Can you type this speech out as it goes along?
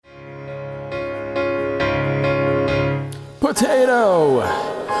Potato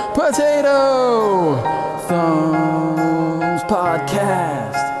Thumbs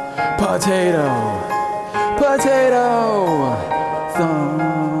Podcast. Potato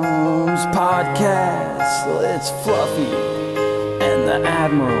Thumbs Podcast. It's Fluffy and the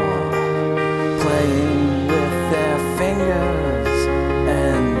Admiral playing with their fingers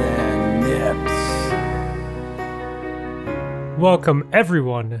and their nips. Welcome,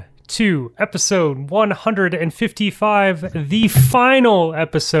 everyone, to episode 155, the final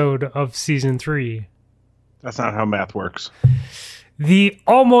episode of season 3. That's not how math works. The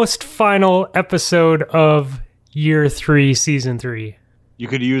almost final episode of year 3, season 3. You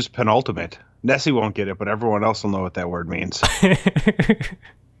could use penultimate. Nessie won't get it, but everyone else will know what that word means.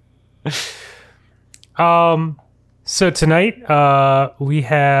 So tonight, we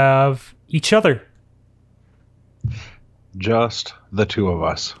have each other. Just the two of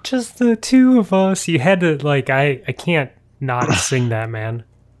us. Just the two of us. You had to, I can't not sing that, man.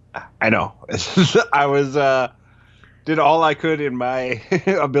 I know. I was, did all I could in my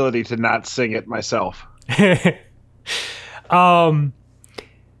ability to not sing it myself. The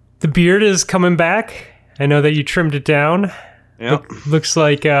beard is coming back. I know that you trimmed it down. Yep. Looks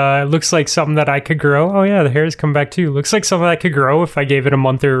like something that I could grow. Oh yeah, the hair's come back too. Looks like something I could grow if I gave it a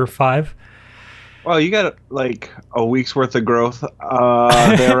month or 5. Well, you got like a week's worth of growth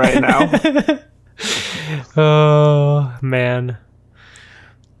there right now. Oh man.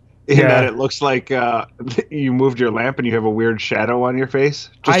 In that it looks like you moved your lamp and you have a weird shadow on your face.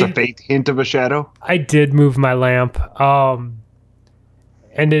 Just a faint hint of a shadow. I did move my lamp. And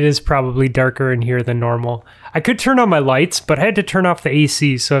it is probably darker in here than normal. I could turn on my lights, but I had to turn off the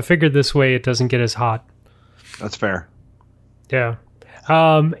AC, so I figured this way it doesn't get as hot. That's fair. Yeah.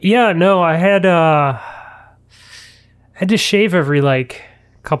 I had to shave every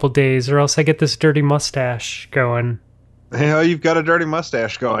couple days, or else I get this dirty mustache going. Yeah, you've got a dirty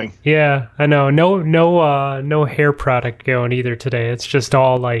mustache going. Yeah, I know. No hair product going either today. It's just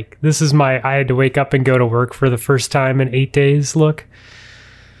all this is I had to wake up and go to work for the first time in 8 days look.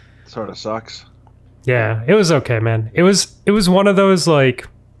 Sort of sucks. Yeah, it was okay, man. It was one of those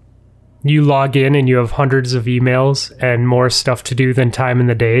you log in and you have hundreds of emails and more stuff to do than time in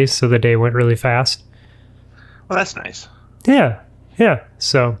the day, so the day went really fast. Well, that's nice. Yeah.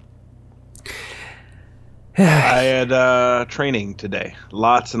 So I had training today.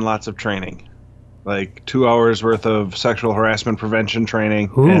 Lots and lots of training. 2 hours worth of sexual harassment prevention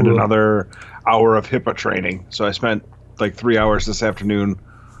training. Ooh. And another hour of HIPAA training. So I spent 3 hours this afternoon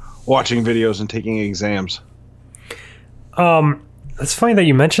watching videos and taking exams. It's funny that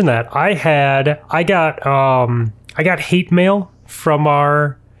you mentioned that. I got hate mail from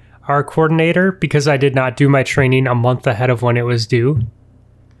our coordinator because I did not do my training a month ahead of when it was due.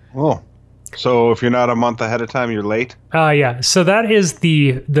 Oh. So if you're not a month ahead of time, you're late? Yeah. So that is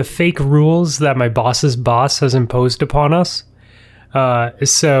the fake rules that my boss's boss has imposed upon us.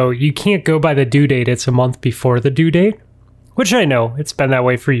 So you can't go by the due date. It's a month before the due date, which I know it's been that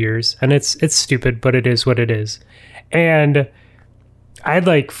way for years, and it's stupid, but it is what it is. And I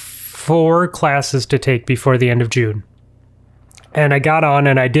had 4 classes to take before the end of June, and I got on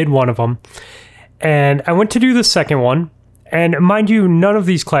and I did one of them, and I went to do the second one. And mind you, none of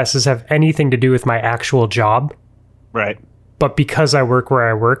these classes have anything to do with my actual job. Right. But because I work where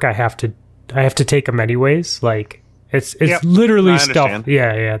I work, I have to take them anyways. It's Yep, literally I stuff. understand.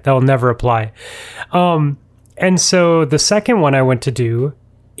 Yeah, they'll never apply. And so the second one I went to do,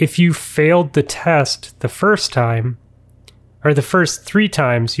 if you failed the test the first time, or the first 3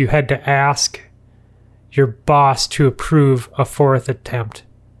 times, you had to ask your boss to approve a 4th attempt.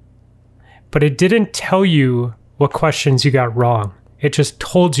 But it didn't tell you what questions you got wrong. It just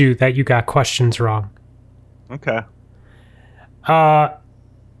told you that you got questions wrong. Okay.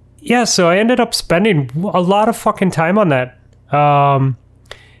 Yeah, so I ended up spending a lot of fucking time on that.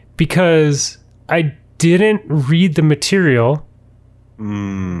 Because I didn't read the material.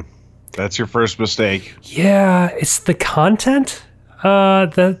 That's your first mistake. Yeah, it's the content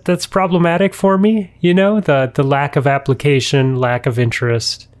that's problematic for me. The lack of application, lack of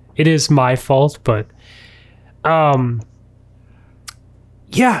interest. It is my fault, but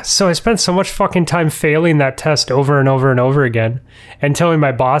yeah, so I spent so much fucking time failing that test over and over and over again and telling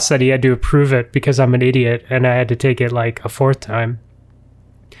my boss that he had to approve it because I'm an idiot and I had to take it a 4th time,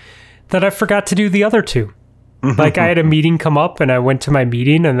 that I forgot to do the other 2. I had a meeting come up and I went to my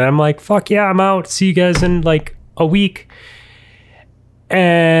meeting and then I'm like, fuck yeah, I'm out. See you guys in a week.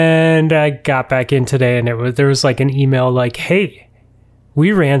 And I got back in today and there was an email hey,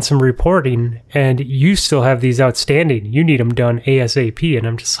 we ran some reporting and you still have these outstanding. You need them done ASAP. And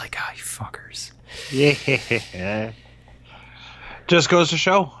I'm just like, oh, you fuckers. Yeah. Just goes to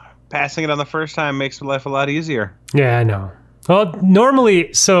show, passing it on the first time makes life a lot easier. Yeah, I know. Well, normally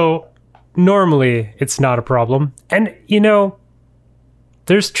it's not a problem. And,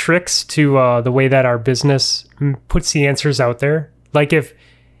 there's tricks to the way that our business puts the answers out there. Like if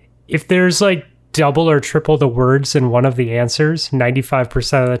there's like double or triple the words in one of the answers,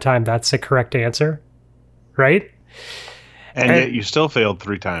 95% of the time, that's the correct answer. Right? And yet you still failed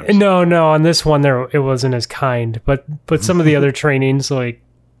 3 times. No, on this one it wasn't as kind. But some of the other trainings, like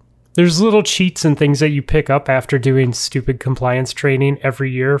there's little cheats and things that you pick up after doing stupid compliance training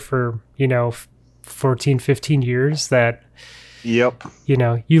every year for, 14, 15 years that, Yep.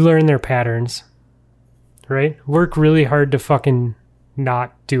 You learn their patterns, right? Work really hard to fucking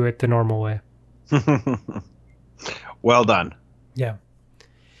not do it the normal way. Well done. Yeah.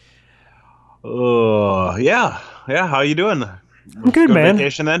 Yeah. How you doing? I'm good, man.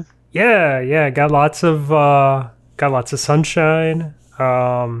 Vacation then? Yeah. Got lots of sunshine.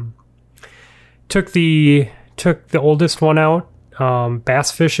 Took the oldest one out,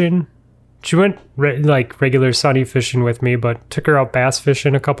 bass fishing. She went regular sunny fishing with me, but took her out bass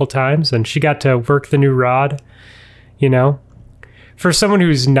fishing a couple times, and she got to work the new rod. For someone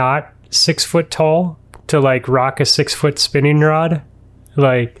who's not 6 foot tall to rock a 6 foot spinning rod,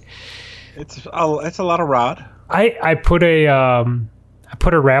 it's a lot of rod. I put a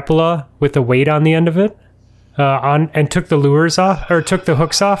Rapala with a weight on the end of it on, and took the lures off, or took the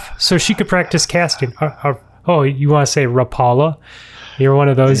hooks off, so she could practice casting. Oh, you want to say Rapala? You're one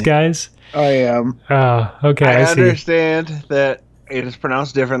of those guys? I am. Okay. I see. understand that it is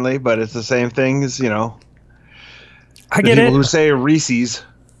pronounced differently, but it's the same thing as, I get people it. who say Reese's.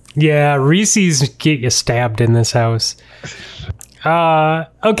 Yeah, Reese's get you stabbed in this house.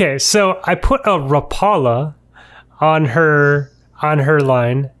 Okay, so I put a Rapala on her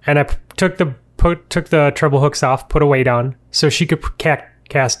line, and I took the treble hooks off, put a weight on, so she could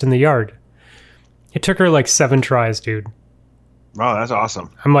cast in the yard. It took her 7 tries, dude. Wow, that's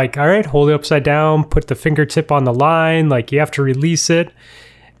awesome. I'm like, all right, hold it upside down, put the fingertip on the line, you have to release it.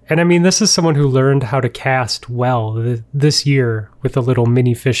 And I mean, this is someone who learned how to cast well this year with a little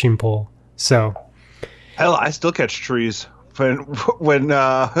mini fishing pole. So, hell, I still catch trees when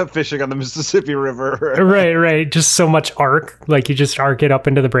fishing on the Mississippi River. Right. Just so much arc, you just arc it up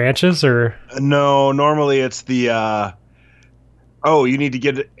into the branches, or no. Normally, it's the you need to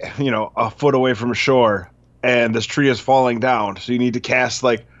get a foot away from shore. And this tree is falling down, so you need to cast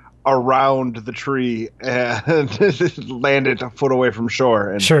around the tree and land it a foot away from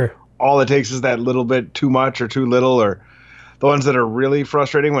shore. And sure, all it takes is that little bit too much or too little, or the ones that are really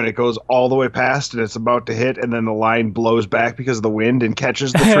frustrating when it goes all the way past and it's about to hit, and then the line blows back because of the wind and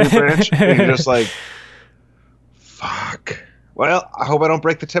catches the tree branch. And you're just like, fuck. Well, I hope I don't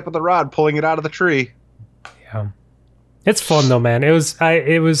break the tip of the rod pulling it out of the tree. Yeah, it's fun though, man. It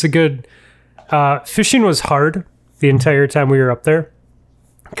was a good. Fishing was hard the entire time we were up there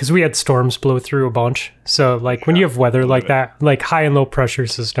because we had storms blow through a bunch. So when you have weather like that, high and low pressure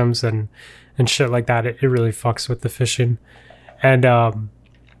systems and shit like that, it really fucks with the fishing. And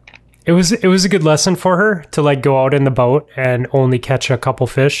it was a good lesson for her to go out in the boat and only catch a couple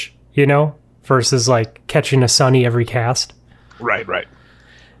fish, versus catching a sunny every cast. Right.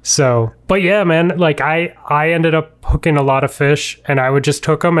 So, but yeah, man, I ended up hooking a lot of fish, and I would just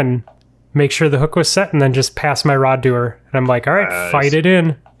hook them and make sure the hook was set, and then just pass my rod to her. And I'm like, all right, fight it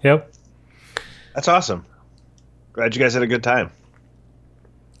in. Yep. That's awesome. Glad you guys had a good time.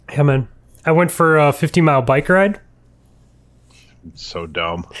 Yeah, man. I went for a 50-mile bike ride. So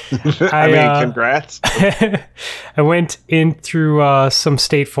dumb. I mean, congrats. I went in through some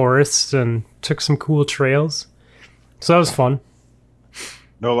state forests and took some cool trails. So that was fun.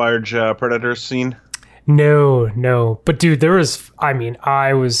 No large predators seen? No. But dude,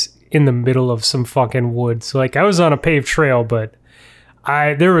 I was in the middle of some fucking woods. I was on a paved trail, but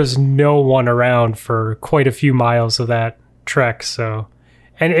there was no one around for quite a few miles of that trek. So,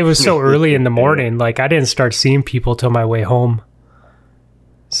 and it was so early in the morning, I didn't start seeing people till my way home.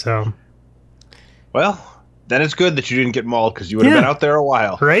 So, well, then it's good that you didn't get mauled, because you would have been out there a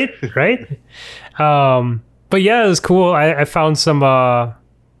while. Right. But yeah, it was cool. I found some.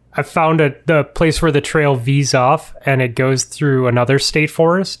 I found the place where the trail V's off, and it goes through another state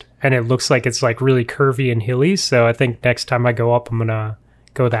forest, and it looks like it's really curvy and hilly. So I think next time I go up, I'm gonna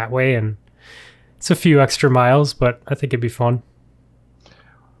go that way, and it's a few extra miles, but I think it'd be fun.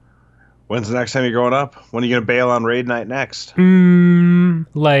 When's the next time you're going up? When are you gonna bail on raid night next?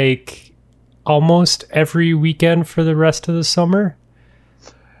 Almost every weekend for the rest of the summer.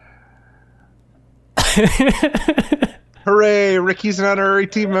 Hooray! Ricky's an honorary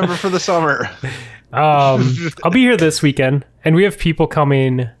team member for the summer. I'll be here this weekend, and we have people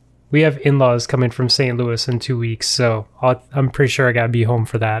coming. We have in-laws coming from St. Louis in 2 weeks, so I'm pretty sure I gotta be home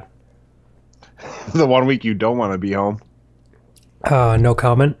for that. The 1 week you don't want to be home. No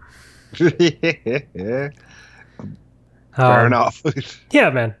comment. Fair enough. Yeah,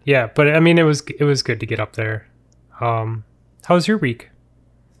 man. Yeah, but I mean, it was good to get up there. How was your week?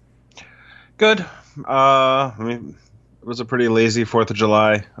 Good. I mean, it was a pretty lazy 4th of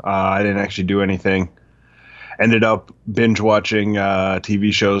July. I didn't actually do anything. Ended up binge watching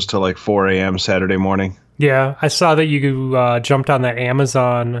TV shows till like 4 a.m. Saturday morning. Yeah, I saw that you jumped on that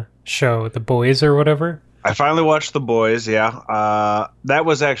Amazon show, The Boys or whatever. I finally watched The Boys, yeah. That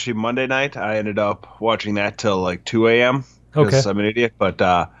was actually Monday night. I ended up watching that till like 2 a.m. because Okay. I'm an idiot.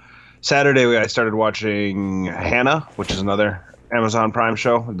 But Saturday I started watching Hannah, which is another Amazon Prime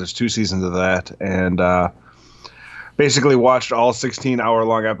show. There's 2 seasons of that. And basically watched all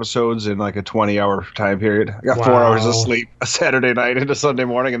 16-hour-long episodes in like a 20-hour time period. I got 4 hours of Wow. sleep a Saturday night into Sunday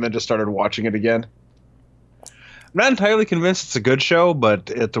morning and then just started watching it again. I'm not entirely convinced it's a good show, but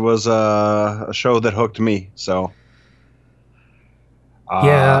it was a show that hooked me. So,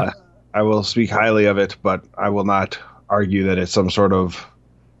 Yeah. I will speak highly of it, but I will not argue that it's some sort of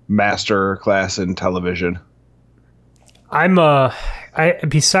master class in television.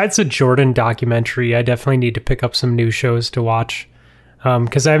 Besides the Jordan documentary, I definitely need to pick up some new shows to watch.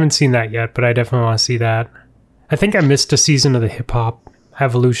 Because I haven't seen that yet, but I definitely want to see that. I think I missed a season of the Hip Hop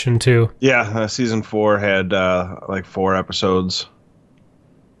Evolution too. Yeah, season 4 had like 4 episodes,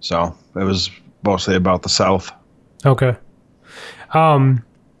 so it was mostly about the South. Okay. I'm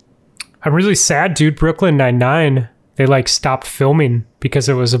really sad, dude. Brooklyn Nine-Nine, they like stopped filming because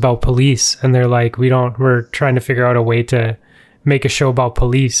it was about police, and they're like, we're trying to figure out a way to make a show about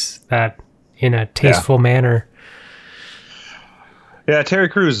police that in a tasteful manner. Yeah, Terry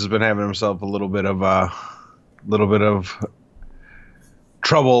Crews has been having himself a little bit of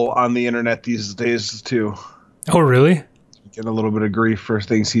trouble on the internet these days too. Oh, really? Getting a little bit of grief for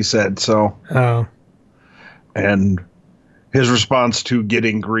things he said. So, Oh, and his response to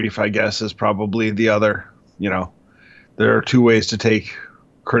getting grief, I guess, is probably the other. You know, there are 2 ways to take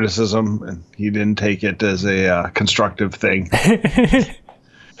criticism, and he didn't take it as a constructive thing.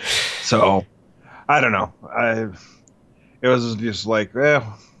 So, I don't know. It was just like,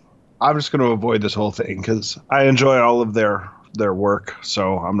 I'm just going to avoid this whole thing because I enjoy all of their work.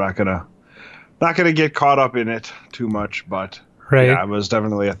 So I'm not gonna get caught up in it too much. But right. yeah, it was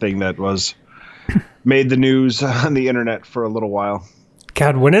definitely a thing that was made the news on the internet for a little while.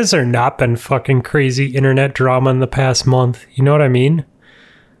 God, when has there not been fucking crazy internet drama in the past month? You know what I mean?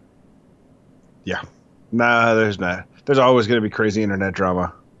 Yeah, nah, there's not. There's always going to be crazy internet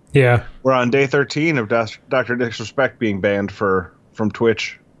drama. Yeah. We're on day 13 of Dr. Disrespect being banned from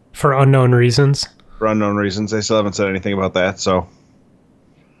Twitch For unknown reasons. for unknown reasons. They still haven't said anything about that. So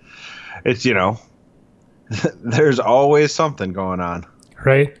it's, there's always something going on.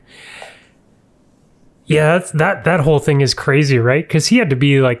 Right? Yeah, that whole thing is crazy, right? Because he had to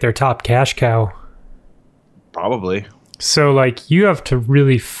be like their top cash cow. Probably. So like you have to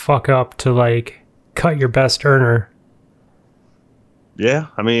really fuck up to like cut your best earner. Yeah,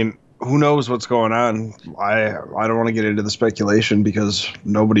 I mean, who knows what's going on? I don't want to get into the speculation because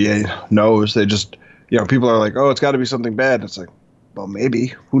nobody knows. They just, people are like, oh, it's got to be something bad. It's like, well,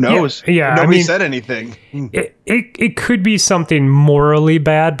 maybe. Who knows? Yeah, Nobody said anything. It could be something morally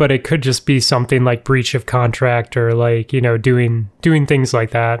bad, but it could just be something like breach of contract or like, doing things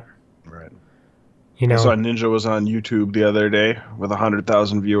like that. Right. You I saw know. Ninja was on YouTube the other day with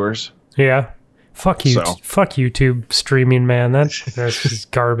 100,000 viewers. Yeah. Fuck you. So. Fuck YouTube streaming, man. That's just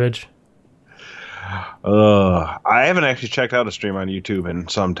garbage. I haven't actually checked out a stream on YouTube in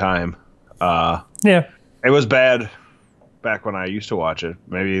some time. Yeah. It was bad back when I used to watch it.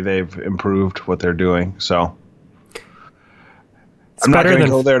 Maybe they've improved what they're doing. So It's I'm not better going to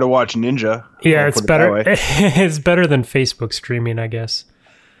than go there to watch Ninja. Yeah, I'll it's put it that better. way. It's better than Facebook streaming, I guess.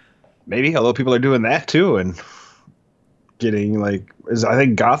 Maybe, although people are doing that too and getting I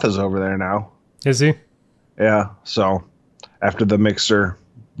think Goth is over there now. Is he? Yeah, so after the Mixer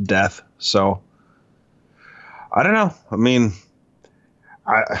death. So I don't know. I mean,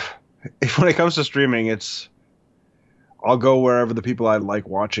 when it comes to streaming, I'll go wherever the people I like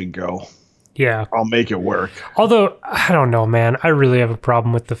watching go. Yeah. I'll make it work. Although, I don't know, man. I really have a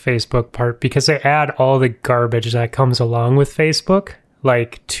problem with the Facebook part because they add all the garbage that comes along with Facebook.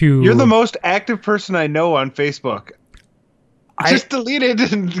 You're the most active person I know on Facebook. Just delete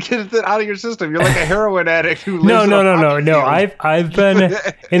it and get it out of your system. You're like a heroin addict who lives No. in a hockey field. I've been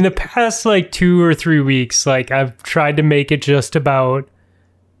in the past 2 or 3 weeks. I've tried to make it just about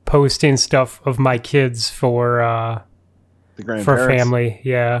posting stuff of my kids for The grandparents. family.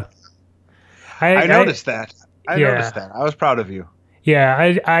 Yeah. I noticed that. I noticed that. I was proud of you.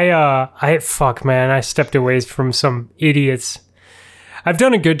 Yeah, I fuck, man. I stepped away from some idiots. I've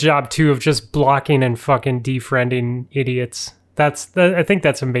done a good job too of just blocking and fucking defriending idiots. I think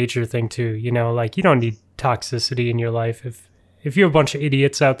that's a major thing too. You know, like you don't need toxicity in your life. If you have a bunch of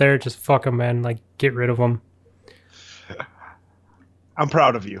idiots out there, just fuck them, man. Like get rid of them. I'm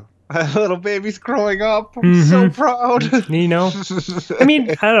proud of you. Little baby's growing up. I'm so proud. You know, I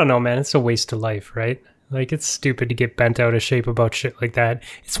mean, I don't know, man. It's a waste of life, right? Like, it's stupid to get bent out of shape about shit like that.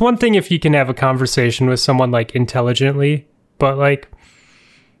 It's one thing if you can have a conversation with someone, like, intelligently, but, like,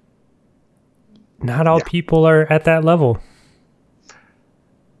 not all people are at that level.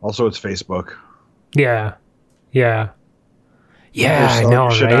 Also, it's Facebook. Yeah. I know,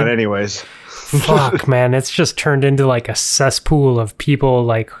 shit right? on anyways. Fuck, man. It's just turned into, like, a cesspool of people,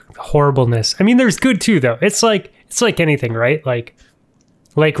 like, horribleness. I mean, there's good, too, though. It's like anything, right? Like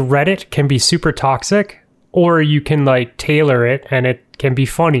Reddit can be super toxic, or you can like tailor it and it can be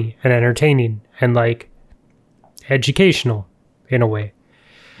funny and entertaining and like educational in a way.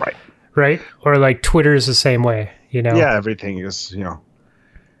 Right? Or like Twitter's the same way, you know? Yeah, everything is,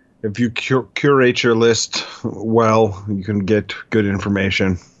 if you curate your list well, you can get good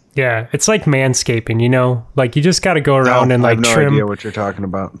information. Yeah, it's like manscaping, you know? Like you just got to go around and like I have no trim idea what you're talking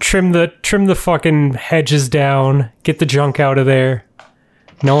about. Trim the fucking hedges down, get the junk out of there.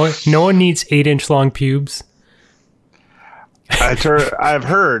 No one needs 8-inch long pubes. I've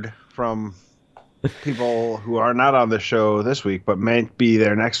heard from people who are not on the show this week, but might be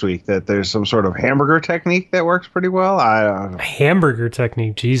there next week, that there's some sort of hamburger technique that works pretty well. I don't know. Hamburger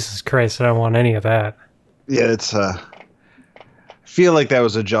technique? Jesus Christ, I don't want any of that. Yeah, it's I feel like that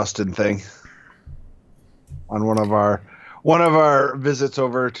was a Justin thing on one of our visits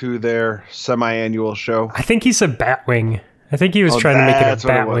over to their semi-annual show. I think he said Batwing. I think he was trying to make it a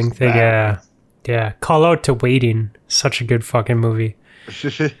Batwing thing. Yeah. Call Out to Waiting. Such a good fucking movie.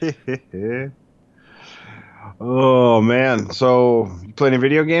 Oh man! So you play any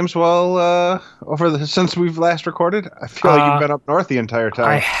video games since we've last recorded? I feel like you've been up north the entire time.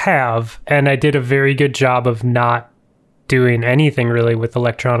 I have, and I did a very good job of not doing anything really with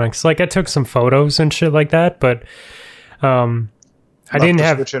electronics. Like I took some photos and shit like that, but I didn't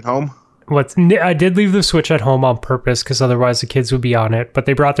have Switch at home. I did leave the Switch at home on purpose because otherwise the kids would be on it, but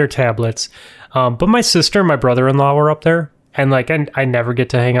they brought their tablets. But my sister and my brother-in-law were up there, and like I never get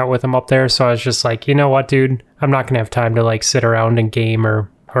to hang out with them up there, so I was just like, you know what, dude? I'm not going to have time to like sit around and game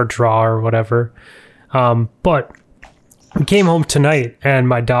or draw or whatever. But I came home tonight, and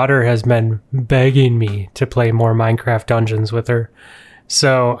my daughter has been begging me to play more Minecraft Dungeons with her.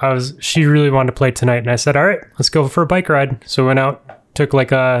 So she really wanted to play tonight, and I said, all right, let's go for a bike ride. So we went out. Took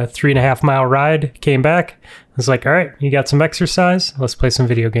like a 3.5 mile ride, came back. I was like, all right, you got some exercise? Let's play some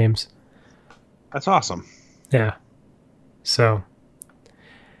video games. That's awesome. Yeah. So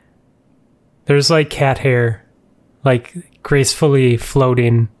there's like cat hair, like gracefully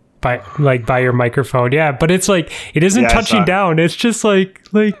floating by your microphone. Yeah, but it's like, it isn't touching down. It's just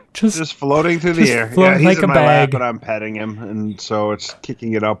just floating through the air. Yeah, he's like in a my bag. lap, but I'm petting him, and so it's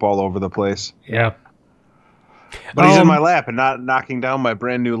kicking it up all over the place. Yeah. But he's in my lap and not knocking down my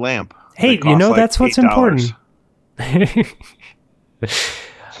brand new lamp. Hey, you know, that's what's important. Did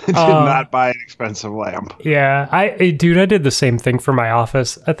not buy an expensive lamp. Yeah, I did the same thing for my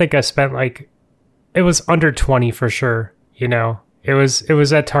office. I think I spent it was under 20 for sure. You know, it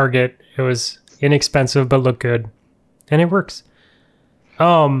was at Target. It was inexpensive but looked good, and it works.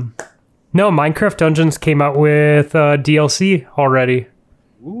 No, Minecraft Dungeons came out with DLC already.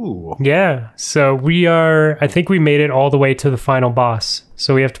 Ooh. Yeah, so I think we made it all the way to the final boss.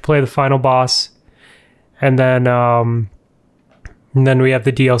 So we have to play the final boss, and then we have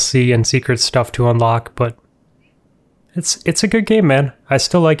the DLC and secret stuff to unlock, but it's a good game, man. I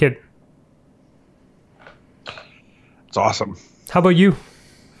still like it. It's awesome. How about you?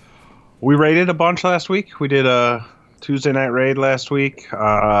 We raided a bunch last week. We did a Tuesday night raid last week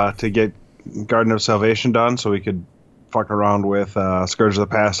to get Garden of Salvation done so we could fuck around with Scourge of the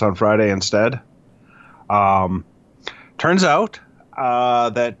Past on Friday instead. Turns out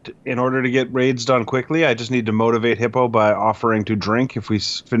that in order to get raids done quickly, I just need to motivate Hippo by offering to drink if we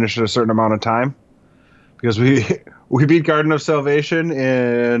finish at a certain amount of time. Because we beat Garden of Salvation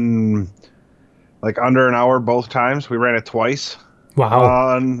in like under an hour both times. We ran it twice. Wow.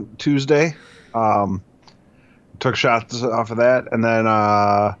 On Tuesday. Took shots off of that, and then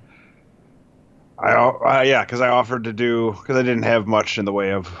Because I offered to do, because I didn't have much in the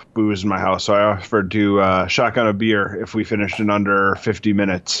way of booze in my house, so I offered to shotgun a beer if we finished in under 50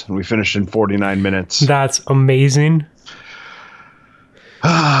 minutes, and we finished in 49 minutes. That's amazing.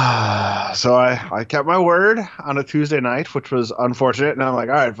 So I kept my word on a Tuesday night, which was unfortunate, and I'm like,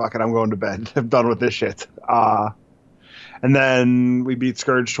 all right, fuck it, I'm going to bed. I'm done with this shit. And then we beat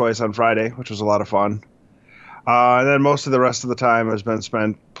Scourge twice on Friday, which was a lot of fun. And then most of the rest of the time has been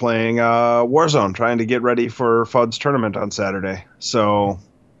spent playing Warzone, trying to get ready for FUD's tournament on Saturday. So,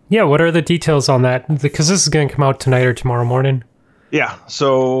 yeah, what are the details on that? Because this is going to come out tonight or tomorrow morning. Yeah,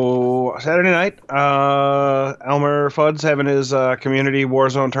 so Saturday night, Elmer FUD's having his community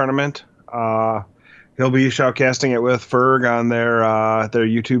Warzone tournament. He'll be shoutcasting it with Ferg on their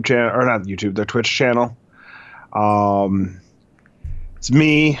YouTube channel, or not YouTube, their Twitch channel. It's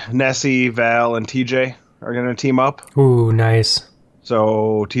me, Nessie, Val, and TJ are going to team up. Ooh, nice.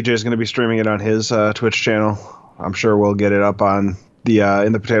 So TJ is going to be streaming it on his Twitch channel. I'm sure we'll get it up on the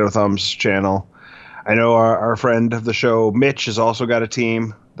In the Potato Thumbs channel. I know our friend of the show, Mitch, has also got a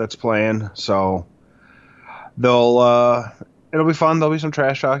team that's playing. So it'll be fun. There'll be some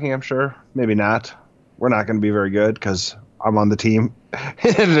trash talking, I'm sure. Maybe not. We're not going to be very good because I'm on the team.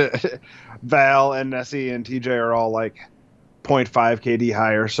 Val and Nessie and TJ are all like 0.5 KD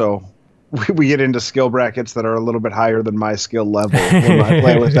higher, so we get into skill brackets that are a little bit higher than my skill level when I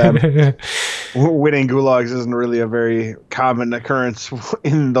play with them. Winning gulags isn't really a very common occurrence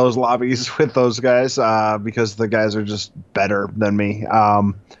in those lobbies with those guys because the guys are just better than me.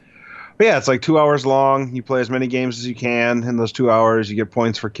 But yeah, it's like 2 hours long. You play as many games as you can in those 2 hours. You get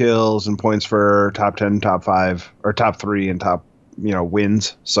points for kills and points for top 10, top 5, or top 3 and top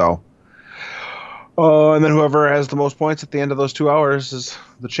wins. So, and then whoever has the most points at the end of those 2 hours is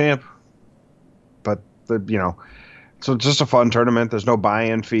the champ. But so it's just a fun tournament. There's no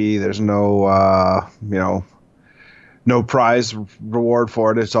buy-in fee. There's no no prize reward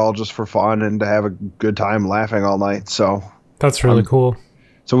for it. It's all just for fun and to have a good time laughing all night. So that's really cool.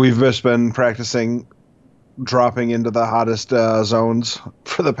 So we've just been practicing dropping into the hottest zones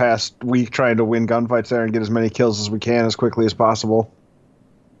for the past week, trying to win gunfights there and get as many kills as we can as quickly as possible.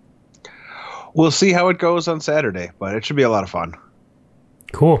 We'll see how it goes on Saturday, but it should be a lot of fun.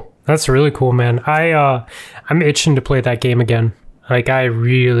 Cool. That's really cool, man. I'm itching to play that game again. Like, I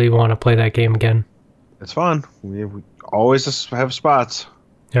really want to play that game again. It's fun. We always just have spots.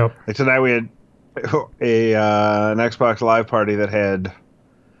 Yep. Like tonight we had an Xbox Live party that had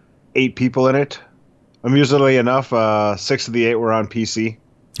 8 people in it. Amusingly enough, 6 of the 8 were on PC.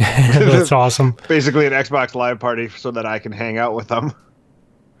 That's awesome. Basically an Xbox Live party so that I can hang out with them.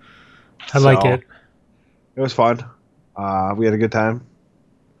 I like it. It was fun. We had a good time.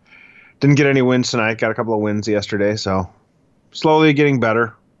 Didn't get any wins tonight. Got a couple of wins yesterday, so slowly getting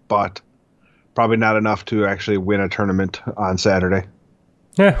better, but probably not enough to actually win a tournament on Saturday.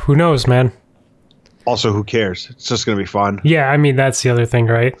 Yeah, who knows, man? Also, who cares? It's just going to be fun. Yeah, I mean, that's the other thing,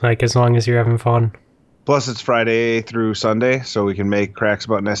 right? Like, as long as you're having fun. Plus, it's Friday through Sunday, so we can make cracks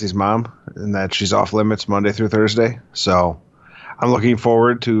about Nessie's mom and that she's off limits Monday through Thursday. So I'm looking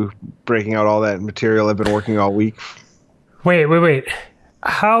forward to breaking out all that material I've been working all week. Wait.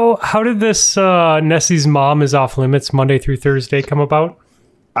 How did this Nessie's mom is off limits Monday through Thursday come about?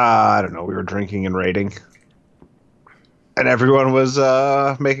 I don't know. We were drinking and raiding. And everyone was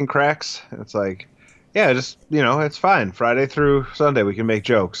making cracks. It's like, yeah, just, it's fine. Friday through Sunday, we can make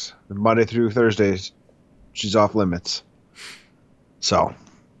jokes. Monday through Thursday, she's off limits. So,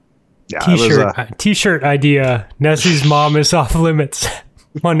 yeah. T-shirt idea. Nessie's mom is off limits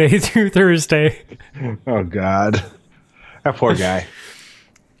Monday through Thursday. Oh, God. That poor guy.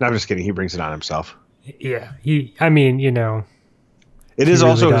 No, I'm just kidding. He brings it on himself. Yeah. It is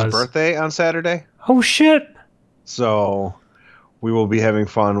also his birthday on Saturday. Oh, shit. So we will be having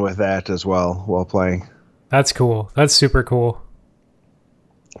fun with that as well while playing. That's cool. That's super cool.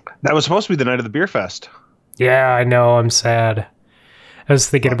 That was supposed to be the night of the beer fest. Yeah, I know. I'm sad. I was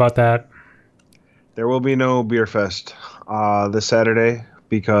thinking about that. There will be no beer fest this Saturday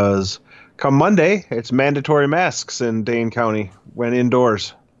because come Monday, it's mandatory masks in Dane County when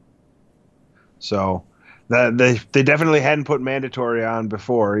indoors. So they definitely hadn't put mandatory on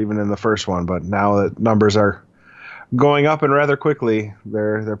before, even in the first one, but now that numbers are going up and rather quickly,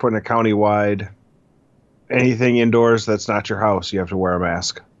 they're putting a county-wide anything indoors that's not your house, you have to wear a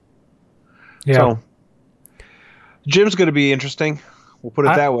mask. Yeah. So gym's going to be interesting. We'll put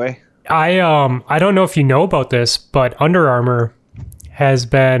it that way. I don't know if you know about this, but Under Armour has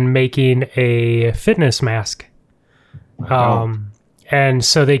been making a fitness mask. And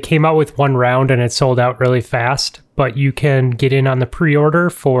so they came out with one round and it sold out really fast, but you can get in on the pre-order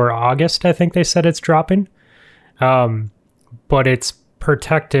for August. I think they said it's dropping. But it's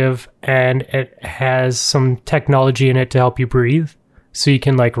protective and it has some technology in it to help you breathe. So you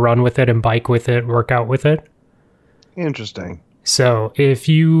can like run with it and bike with it, work out with it. Interesting. So if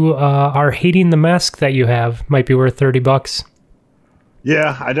you are hating the mask that you have, might be worth $30.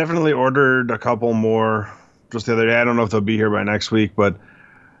 Yeah, I definitely ordered a couple more just the other day. I don't know if they'll be here by next week, but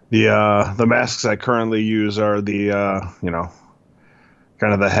the masks I currently use are the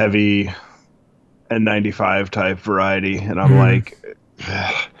kind of the heavy N95 type variety, and I'm like,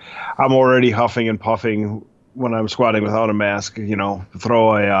 I'm already huffing and puffing when I'm squatting without a mask.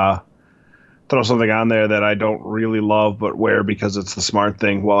 Throw something on there that I don't really love but wear because it's the smart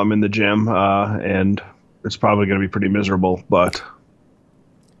thing while I'm in the gym, and it's probably going to be pretty miserable. But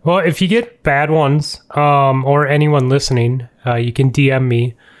well, if you get bad ones, or anyone listening, you can DM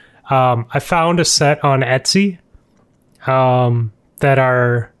me. I found a set on Etsy that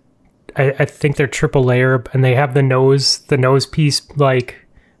are, I think they're triple layer, and they have the nose piece like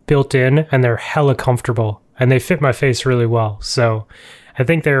built in, and they're hella comfortable, and they fit my face really well. So I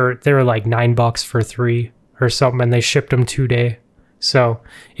think they were like $9 for 3 or something, and they shipped them 2-day. So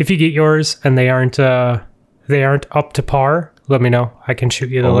if you get yours and they aren't up to par, let me know. I can shoot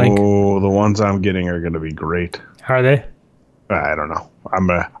you the link. Oh, the ones I'm getting are going to be great. Are they? I don't know.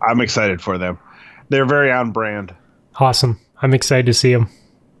 I'm excited for them. They're very on brand. Awesome. I'm excited to see them.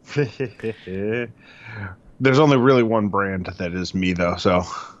 There's only really one brand that is me, though. So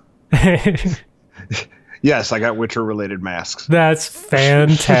yes, I got Witcher-related masks. That's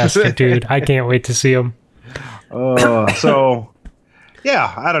fantastic, dude. I can't wait to see them. So,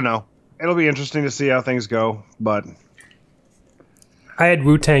 yeah, I don't know. It'll be interesting to see how things go, but I had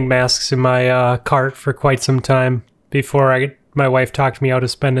Wu-Tang masks in my cart for quite some time before my wife talked me out of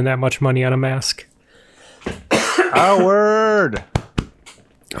spending that much money on a mask. our word.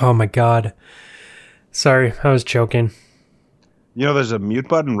 Oh my god. Sorry, I was joking. You know, there's a mute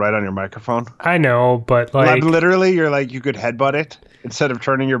button right on your microphone. I know, but like literally, you could headbutt it instead of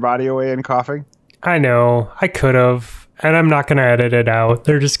turning your body away and coughing. I know. I could have, and I'm not going to edit it out.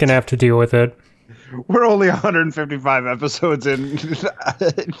 They're just going to have to deal with it. We're only 155 episodes in.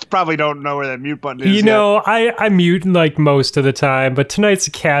 Probably don't know where that mute button is. You know, I mute like most of the time, but tonight's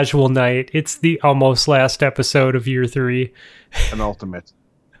a casual night. It's the almost last episode of year 3. Penultimate.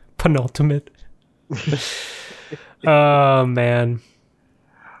 Oh man.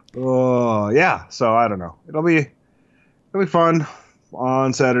 Oh yeah. So I don't know. It'll be fun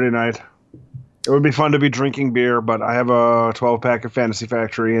on Saturday night. It would be fun to be drinking beer, but I have a 12-pack of Fantasy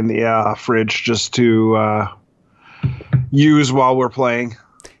Factory in the fridge just to use while we're playing.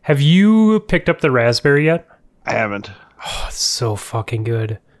 Have you picked up the raspberry yet? I haven't. Oh, it's so fucking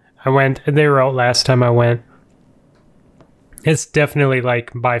good. I went, and they were out last time I went. It's definitely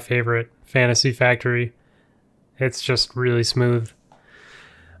like my favorite Fantasy Factory. It's just really smooth.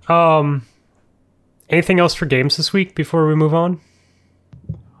 Anything else for games this week before we move on?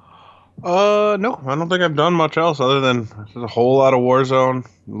 No, I don't think I've done much else other than a whole lot of Warzone, a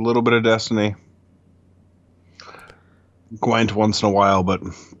little bit of Destiny. Gwent once in a while, but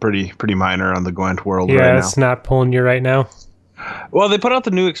pretty minor on the Gwent world right now. Yeah, it's not pulling you right now. Well, they put out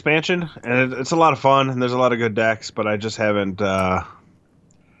the new expansion, and it's a lot of fun, and there's a lot of good decks, but I just haven't...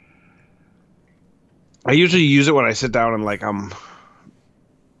 I usually use it when I sit down and I'm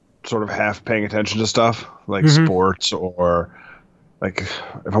sort of half paying attention to stuff, like sports or... like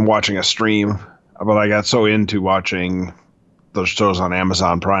if I'm watching a stream, but I got so into watching those shows on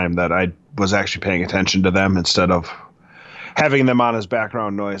Amazon Prime that I was actually paying attention to them instead of having them on as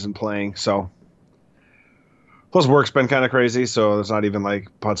background noise and playing. So plus work's been kind of crazy, so it's not even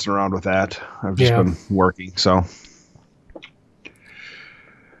putzing around with that. I've just been working, so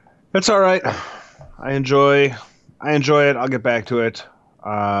it's all right. I enjoy it. I'll get back to it,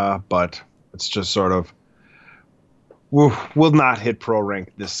 but it's just sort of. Will not hit pro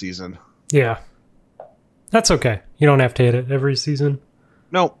rank this season. Yeah. That's okay. You don't have to hit it every season.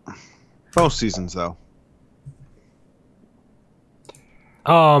 Nope. Most seasons, though.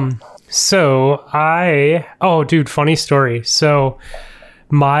 Oh, dude, funny story. So,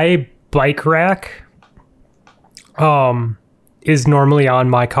 my bike rack, is normally on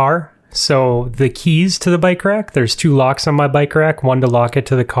my car. So, the keys to the bike rack, there's 2 locks on my bike rack, one to lock it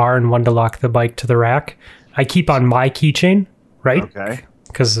to the car and one to lock the bike to the rack. I keep on my keychain, right? Okay.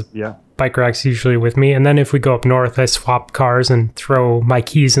 Because bike rack's usually with me. And then if we go up north, I swap cars and throw my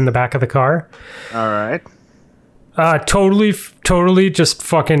keys in the back of the car. All right. Totally just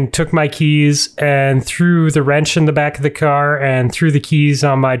fucking took my keys and threw the wrench in the back of the car and threw the keys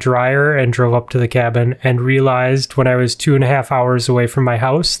on my dryer and drove up to the cabin and realized when I was 2.5 hours away from my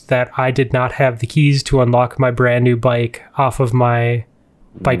house that I did not have the keys to unlock my brand new bike off of my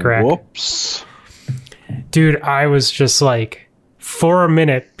bike rack. Whoops. Dude, I was just like, for a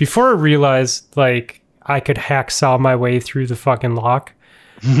minute, before I realized like I could hacksaw my way through the fucking lock,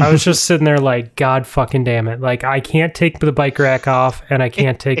 I was just sitting there like, God fucking damn it. Like, I can't take the bike rack off and I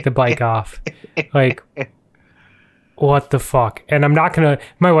can't take the bike off. Like, what the fuck? And I'm not going to,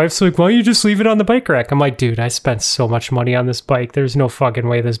 my wife's like, why don't you just leave it on the bike rack? I'm like, dude, I spent so much money on this bike. There's no fucking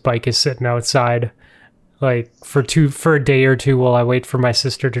way this bike is sitting outside like for a day or two while I wait for my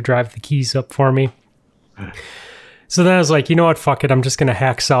sister to drive the keys up for me. So then I was like, you know what? Fuck it. I'm just going to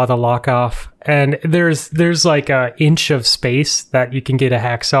hacksaw the lock off. And there's like a inch of space that you can get a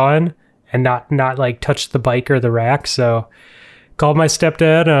hacksaw in and not like touch the bike or the rack. So called my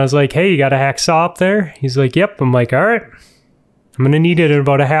stepdad and I was like, hey, you got a hacksaw up there? He's like, yep. I'm like, all right, I'm going to need it in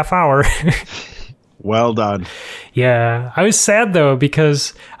about a half hour. Well done. Yeah. I was sad though,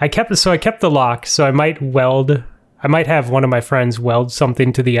 because I kept the lock. So I might have one of my friends weld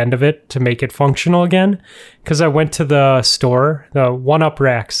something to the end of it to make it functional again. Because I went to the store, the One-Up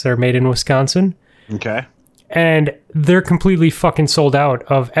racks. They're made in Wisconsin. Okay. And they're completely fucking sold out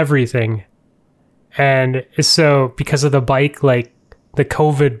of everything. And so because of the bike, like the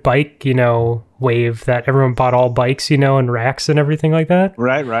COVID bike, wave that everyone bought all bikes, and racks and everything like that.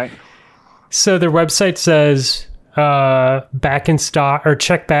 Right. So their website says back in stock or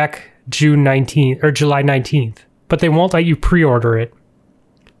check back June 19th or July 19th. But they won't let you pre-order it.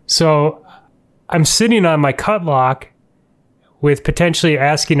 So I'm sitting on my cut lock with potentially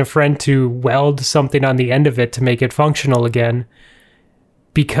asking a friend to weld something on the end of it to make it functional again.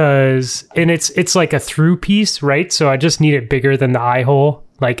 Because, and it's like a through piece, right? So I just need it bigger than the eye hole.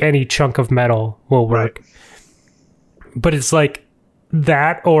 Like any chunk of metal will work. Right. But it's like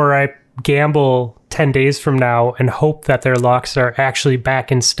that, or I gamble 10 days from now and hope that their locks are actually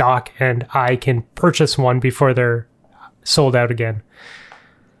back in stock and I can purchase one before they're sold out again.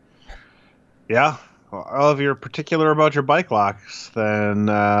 Yeah. Well, if you're particular about your bike locks, then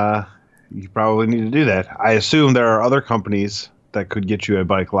you probably need to do that. I assume there are other companies that could get you a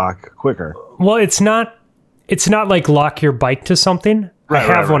bike lock quicker. Well, it's not like lock your bike to something. Right,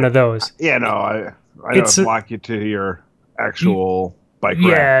 I have one of those. Yeah, no, I know it's lock you to your actual bike rack.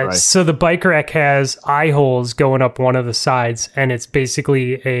 Yeah, right? So the bike rack has eye holes going up one of the sides, and it's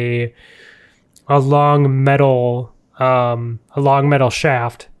basically a long metal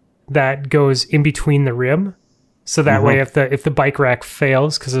shaft that goes in between the rim. So that way, if the bike rack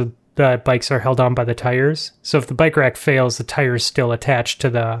fails, because the bikes are held on by the tires, so if the bike rack fails, the tire's still attached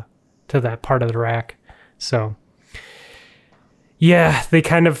to that part of the rack. So yeah, they're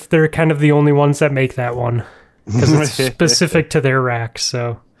kind of the only ones that make that one. Because it's specific to their rack,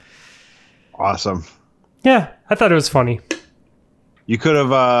 so. Awesome. Yeah, I thought it was funny. You could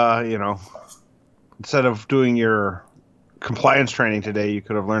have, instead of doing your compliance training today, you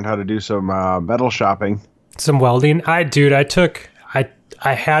could have learned how to do some metal shopping. Some welding. I had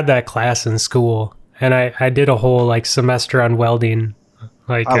that class in school, and I did a whole semester on welding.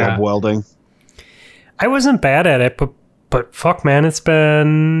 I love welding. I wasn't bad at it, but fuck, man, it's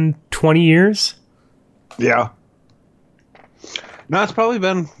been 20 years. Yeah. No, it's probably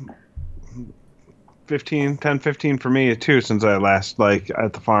been 10-15 for me too since I last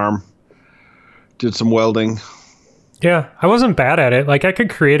at the farm did some welding. Yeah, I wasn't bad at it. I could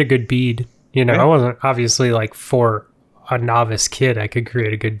create a good bead. Yeah. I wasn't obviously for a novice kid I could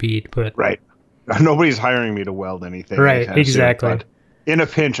create a good bead, but right. Nobody's hiring me to weld anything. Right, exactly. Soon, but in a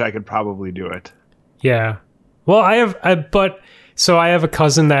pinch I could probably do it. Yeah. Well, I have a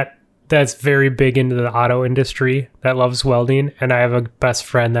cousin that's very big into the auto industry that loves welding, and I have a best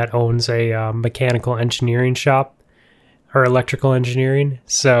friend that owns a mechanical engineering shop or electrical engineering.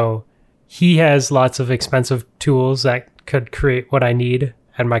 So he has lots of expensive tools that could create what I need,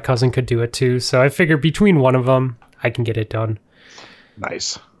 and my cousin could do it too. So I figured between one of them, I can get it done.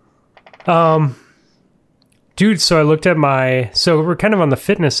 Nice. Dude, so I looked at so we're kind of on the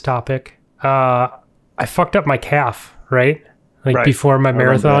fitness topic. I fucked up my calf, right? Right. Before my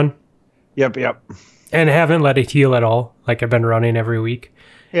marathon. Yep. And haven't let it heal at all. I've been running every week.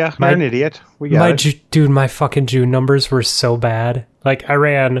 Yeah, you're an idiot. We got it. Dude, my fucking June numbers were so bad. I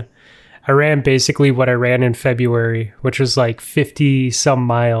ran basically what I ran in February, which was 50 some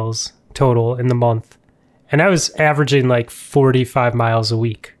miles total in the month. And I was averaging 45 miles a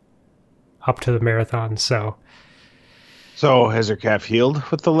week up to the marathon. So has your calf healed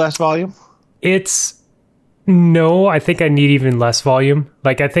with the less volume? it's No, I think I need even less volume.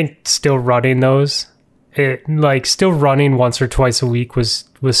 Like, I think still running those, still running once or twice a week was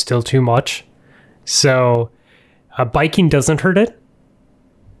still too much. So biking doesn't hurt it.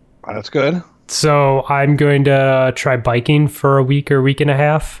 That's good. So I'm going to try biking for a week or week and a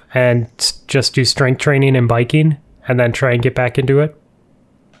half and just do strength training and biking and then try and get back into it.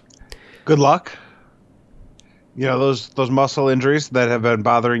 Good luck. You know, those muscle injuries that have been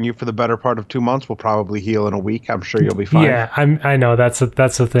bothering you for the better part of 2 months will probably heal in a week. I'm sure you'll be fine. Yeah, I know that's the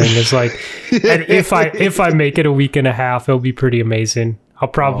thing. It's like, and if I make it a week and a half, it'll be pretty amazing. I'll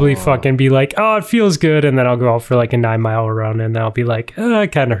probably fucking be like, oh, it feels good, and then I'll go out for like a 9-mile run, and then I'll be like, oh,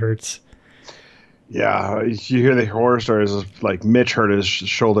 it kind of hurts. Yeah, you hear the horror stories of like Mitch hurt his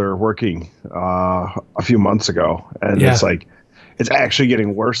shoulder working a few months ago, and it's like it's actually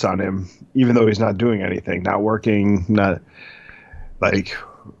getting worse on him, even though he's not doing anything, not working, not like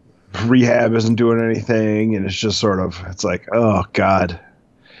rehab isn't doing anything, and it's just sort of it's like, oh God.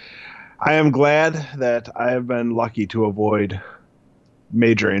 I am glad that I have been lucky to avoid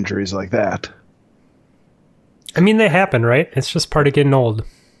major injuries like that. I mean, they happen, right? It's just part of getting old.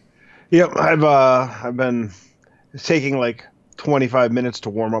 Yep, I've been taking like 25 minutes to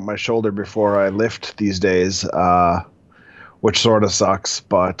warm up my shoulder before I lift these days, which sort of sucks,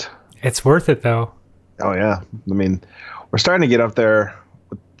 but it's worth it though. Oh yeah, I mean, we're starting to get up there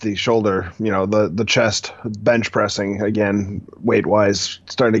with the shoulder, you know, the chest bench pressing again, weight wise,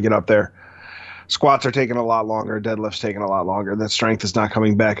 starting to get up there. Squats are taking a lot longer. Deadlift's taking a lot longer. That strength is not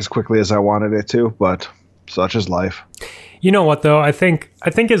coming back as quickly as I wanted it to, but such is life. You know what, though? I think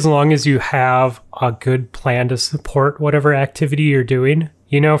as long as you have a good plan to support whatever activity you're doing,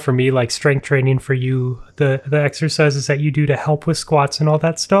 you know, for me, like strength training, for you, the exercises that you do to help with squats and all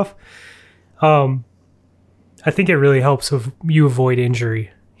that stuff, I think it really helps if you avoid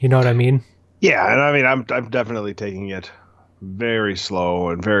injury. You know what I mean? Yeah, and I mean, I'm definitely taking it very slow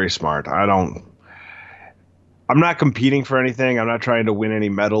and very smart. I'm not competing for anything. I'm not trying to win any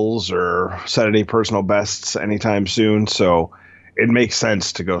medals or set any personal bests anytime soon. So it makes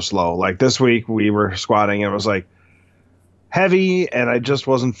sense to go slow. Like this week we were squatting and it was like heavy and I just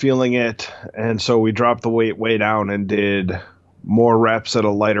wasn't feeling it. And so we dropped the weight way down and did more reps at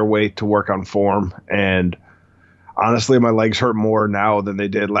a lighter weight to work on form. And honestly, my legs hurt more now than they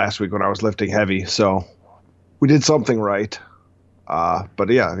did last week when I was lifting heavy. So we did something right. But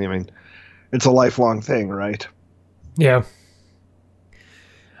yeah, I mean, it's a lifelong thing, right? Yeah.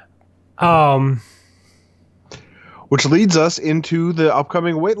 Which leads us into the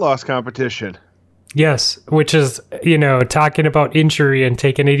upcoming weight loss competition. Yes, which is, you know, talking about injury and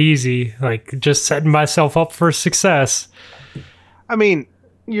taking it easy, like just setting myself up for success. I mean,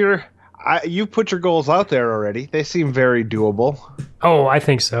 you put your goals out there already. They seem very doable. Oh, I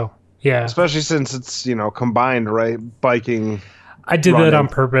think so. Yeah. Especially since it's, you know, combined, right? Biking. I did running. That on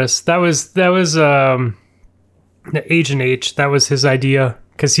purpose. That was Agent H. That was his idea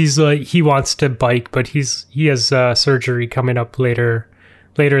because he's like he wants to bike, but he has surgery coming up later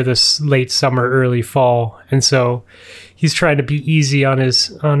this late summer, early fall, and so he's trying to be easy on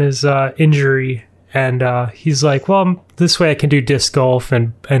his injury. And he's like, well, this way I can do disc golf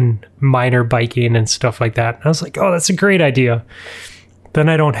and minor biking and stuff like that. And I was like, oh, that's a great idea. Then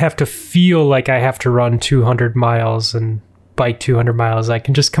I don't have to feel like I have to run 200 miles and bike 200 miles. I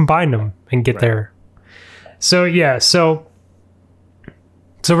can just combine them and get there. So yeah, so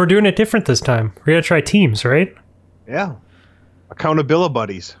we're doing it different this time. We're gonna try teams, right? Yeah. Accountability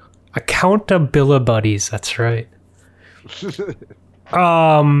buddies. Accountability buddies, that's right.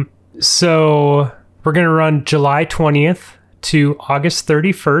 So we're gonna run July 20th to August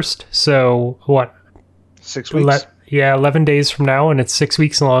 31st. So what? 6 weeks. 11 days from now, and it's 6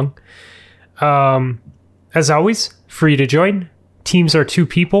 weeks long. As always, free to join. Teams are 2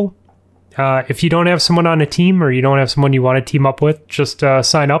 people. If you don't have someone on a team or you don't have someone you want to team up with, just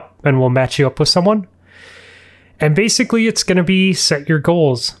sign up and we'll match you up with someone. And basically it's going to be set your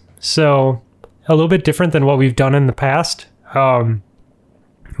goals. So a little bit different than what we've done in the past.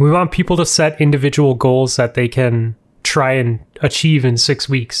 We want people to set individual goals that they can try and achieve in 6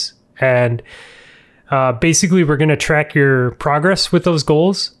 weeks. And basically we're going to track your progress with those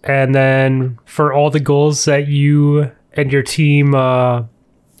goals. And then for all the goals that you and your team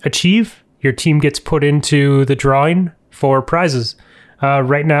achieve, your team gets put into the drawing for prizes.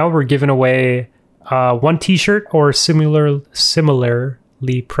 Right now, we're giving away 1 t-shirt or similarly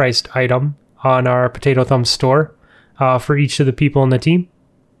priced item on our Potato Thumb store for each of the people on the team.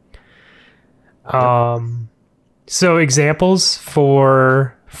 So examples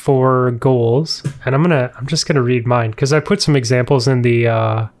for goals, and I'm just gonna read mine because I put some examples in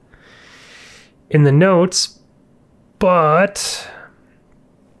the in the notes, but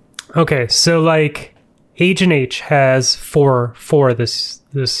okay, so like Agent H has four this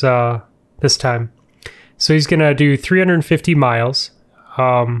time. So he's gonna do 350 miles,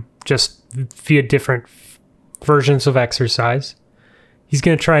 just via different versions of exercise. He's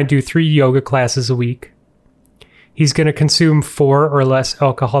gonna try and do 3 yoga classes a week. He's gonna consume 4 or less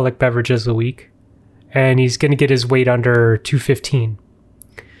alcoholic beverages a week, and he's gonna get his weight under 215.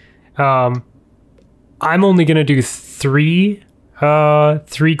 I'm only gonna do three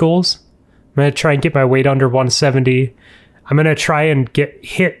goals. I'm gonna try and get my weight under 170. I'm gonna try and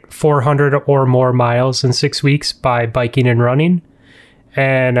hit 400 or more miles in 6 weeks by biking and running,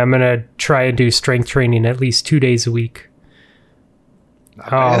 and I'm gonna try and do strength training at least 2 days a week.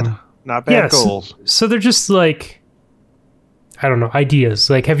 Not bad goals. So they're just like, I don't know, ideas.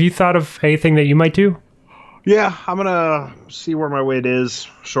 Like, have you thought of anything that you might do? Yeah, I'm going to see where my weight is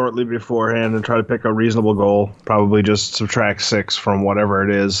shortly beforehand and try to pick a reasonable goal. Probably just subtract 6 from whatever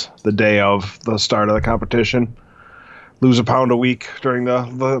it is the day of the start of the competition. Lose a pound a week during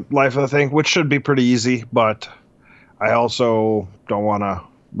the life of the thing, which should be pretty easy, but I also don't want to,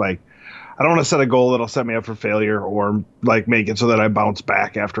 I don't want to set a goal that'll set me up for failure or, make it so that I bounce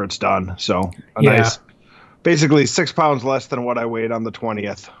back after it's done. So, nice, basically 6 pounds less than what I weighed on the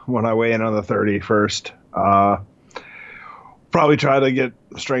 20th when I weigh in on the 31st. Probably try to get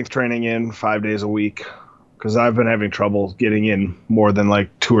strength training in 5 days a week because I've been having trouble getting in more than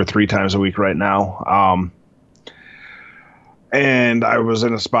 2 or 3 times a week right now. And I was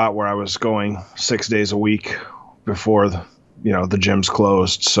in a spot where I was going 6 days a week before the gym's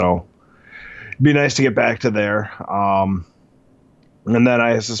closed. So it'd be nice to get back to there. And then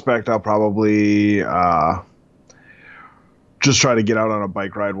I suspect I'll probably just try to get out on a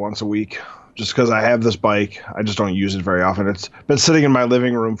bike ride once a week. Just because I have this bike, I just don't use it very often. It's been sitting in my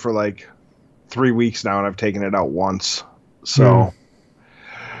living room for 3 weeks now, and I've taken it out once. So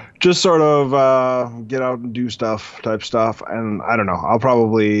just sort of get out and do type stuff. And I don't know. I'll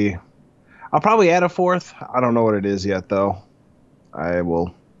probably add a 4th. I don't know what it is yet, though. I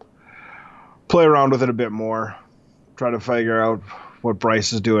will play around with it a bit more, try to figure out what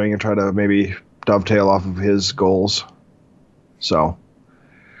Bryce is doing, and try to maybe dovetail off of his goals. So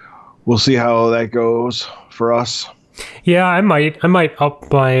we'll see how that goes for us. Yeah, I might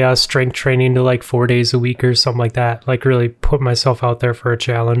up my strength training to 4 days a week or something like that. Really put myself out there for a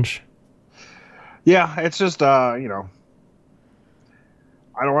challenge. Yeah, it's just I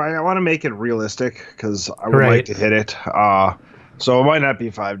want to make it realistic because I would like to hit it. So it might not be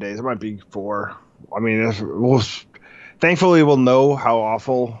 5 days. It might be 4. I mean, thankfully we'll know how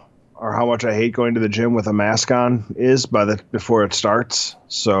awful or how much I hate going to the gym with a mask on is before it starts.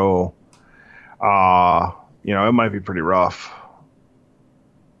 So, it might be pretty rough.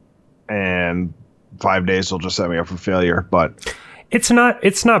 And 5 days will just set me up for failure, but it's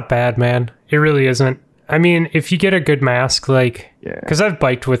not bad, man. It really isn't. I mean, if you get a good mask, because I've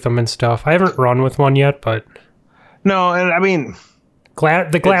biked with them and stuff. I haven't run with one yet, but no, and I mean,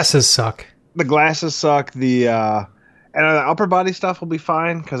 the glasses suck. The glasses suck. And the upper body stuff will be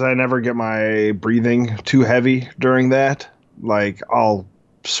fine because I never get my breathing too heavy during that. I'll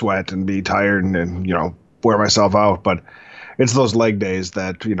sweat and be tired and wear myself out. But it's those leg days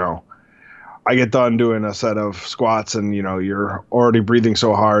that, I get done doing a set of squats and, you're already breathing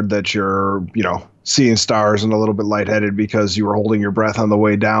so hard that you're, seeing stars and a little bit lightheaded because you were holding your breath on the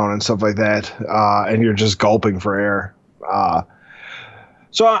way down and stuff like that. And you're just gulping for air.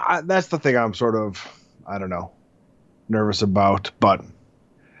 So that's the thing I'm sort of, I don't know, nervous about, but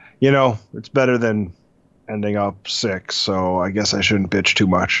it's better than ending up sick, so I guess I shouldn't bitch too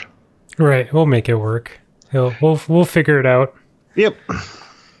much. Right, we'll make it work. We'll figure it out. Yep.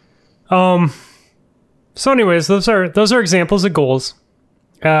 So anyways, those are examples of goals.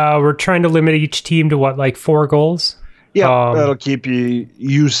 We're trying to limit each team to 4 goals. Yeah, that'll keep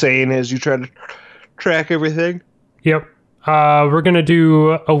you sane as you try to track everything. Yep. We're gonna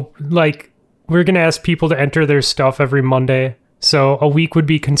do we're going to ask people to enter their stuff every Monday. So a week would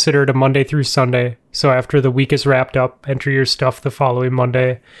be considered a Monday through Sunday. So after the week is wrapped up, enter your stuff the following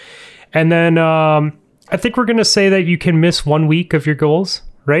Monday. And then I think we're going to say that you can miss 1 week of your goals,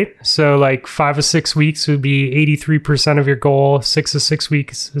 right? So 5 of 6 weeks would be 83% of your goal. 6 of 6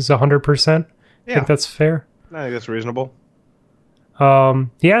 weeks is 100%. Yeah. I think that's fair. I think that's reasonable.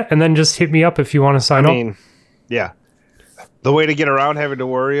 Yeah, and then just hit me up if you want to sign up. Yeah. The way to get around having to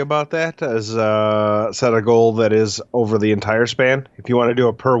worry about that is set a goal that is over the entire span. If you want to do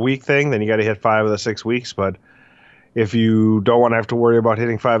a per week thing, then you got to hit 5 of the 6 weeks. But if you don't want to have to worry about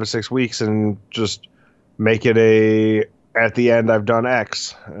hitting 5 of 6 weeks and just make it a at the end I've done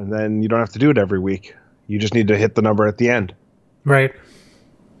X, and then you don't have to do it every week. You just need to hit the number at the end. Right.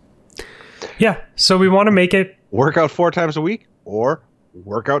 Yeah. So we want to make it Work out 4 times a week, or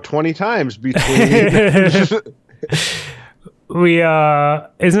work out 20 times between. we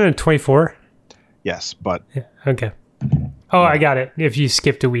isn't it 24? Yes, but Yeah. Okay. Oh, I got it. If you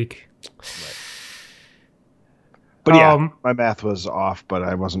skipped a week. but yeah, my math was off, but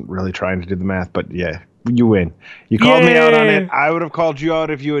I wasn't really trying to do the math. But yeah, you win. You called me out on Yay! it. I would have called you out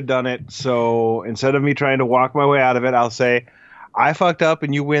if you had done it. So instead of me trying to walk my way out of it, I'll say I fucked up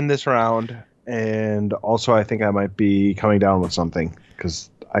and you win this round. And also, I think I might be coming down with something because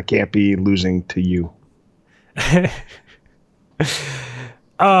I can't be losing to you.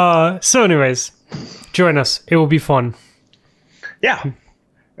 So anyways, join us. It will be fun. Yeah.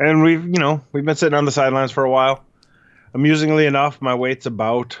 And we've been sitting on the sidelines for a while. Amusingly enough, my weight's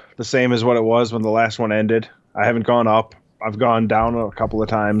about the same as what it was when the last one ended. I haven't gone up. I've gone down a couple of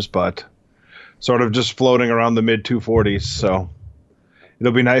times, but sort of just floating around the mid 240s. So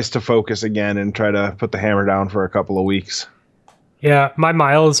it'll be nice to focus again and try to put the hammer down for a couple of weeks. Yeah, my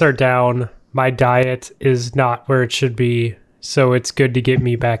miles are down. My diet is not where it should be, so it's good to get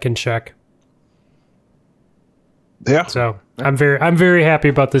me back in check. Yeah. So I'm very happy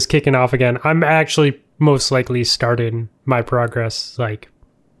about this kicking off again. I'm actually most likely starting my progress like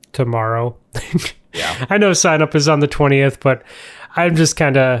tomorrow. Yeah. I know sign up is on the 20th, but I'm just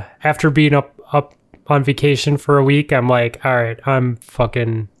kind of after being up on vacation for a week, I'm like, all right, I'm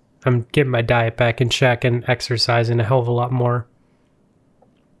getting my diet back in check and exercising a hell of a lot more.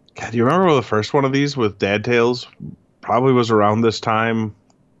 God, do you remember the first one of these with Dad Tales? Probably was around this time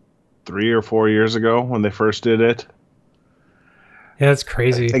 3 or 4 years ago when they first did it. Yeah, that's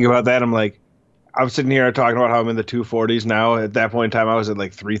crazy. Think about that. I'm like, I'm sitting here talking about how I'm in the 240s now. At that point in time, I was at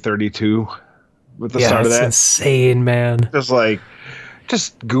like 332 with the start of that. That's insane, man.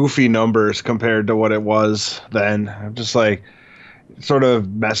 Just goofy numbers compared to what it was then. I'm just like, it sort of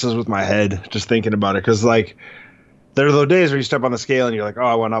messes with my head just thinking about it. Because like, there are those days where you step on the scale and you're like, oh,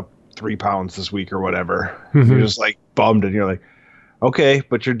 I went up 3 pounds this week or whatever. Mm-hmm. You're just like bummed and you're like, okay,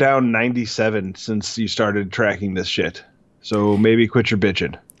 but you're down 97 since you started tracking this shit. So maybe quit your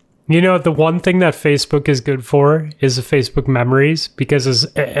bitching. You know, the one thing that Facebook is good for is the Facebook memories, because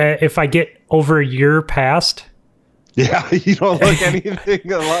if I get over a year past, yeah, you don't look anything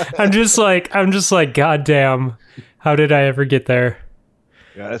alike. I'm just like, God damn, how did I ever get there?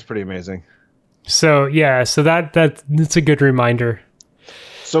 Yeah, that's pretty amazing. So yeah, so that's a good reminder.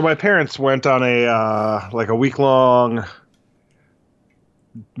 So my parents went on a week-long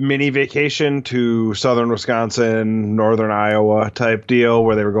mini vacation to southern Wisconsin, northern Iowa type deal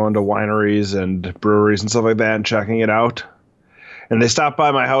where they were going to wineries and breweries and stuff like that and checking it out. And they stopped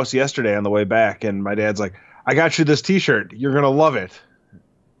by my house yesterday on the way back, and my dad's like, I got you this t-shirt. You're going to love it.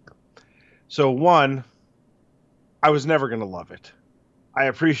 So one, I was never going to love it. I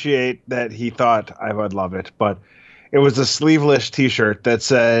appreciate that he thought I would love it, but it was a sleeveless t-shirt that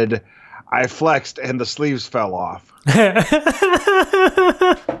said, I flexed and the sleeves fell off.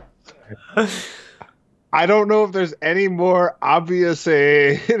 I don't know if there's any more obvious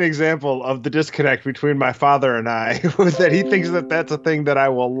an example of the disconnect between my father and I that he thinks that that's a thing that I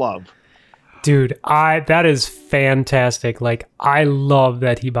will love. Dude, that is fantastic. Like, I love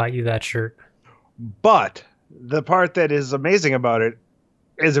that he bought you that shirt. But the part that is amazing about it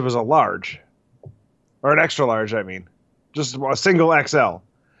is it was a large. Or an extra large, I mean. Just a single XL.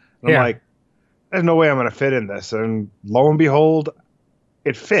 And I'm like, there's no way I'm going to fit in this. And lo and behold,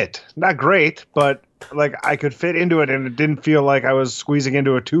 it fit. Not great, but like I could fit into it and it didn't feel like I was squeezing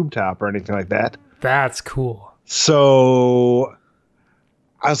into a tube top or anything like that. That's cool. So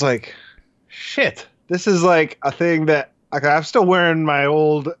I was like, shit, this is like a thing that I'm still wearing my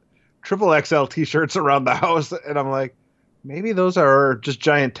old triple XL t-shirts around the house. And I'm like, maybe those are just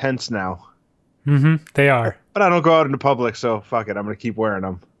giant tents now. Mm-hmm. They are. But I don't go out into public, so fuck it. I'm going to keep wearing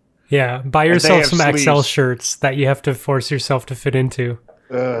them. Yeah, buy yourself some sleeves. XL shirts that you have to force yourself to fit into.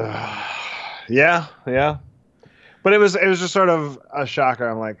 Yeah. But it was just sort of a shocker.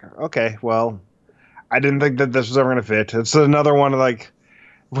 I'm like, okay, well, I didn't think that this was ever going to fit. It's another one of like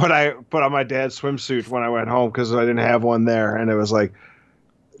what I put on my dad's swimsuit when I went home because I didn't have one there. And it was like,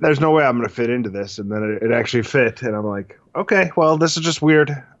 there's no way I'm going to fit into this. And then it actually fit. And I'm like, okay, well, this is just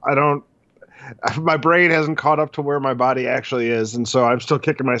weird. My brain hasn't caught up to where my body actually is. And so I'm still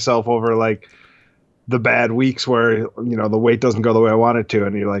kicking myself over like the bad weeks where, you know, the weight doesn't go the way I want it to.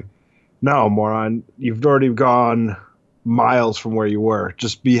 And you're like, no, moron, you've already gone miles from where you were.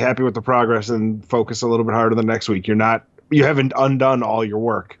 Just be happy with the progress and focus a little bit harder the next week. You haven't undone all your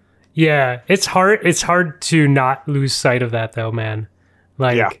work. Yeah, it's hard. It's hard to not lose sight of that, though, man.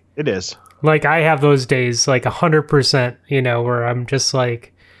 Like, Yeah, it is. like I have those days, like 100%. You know, where I'm just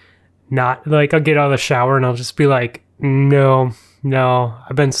like, not like I'll get out of the shower and I'll just be like, no,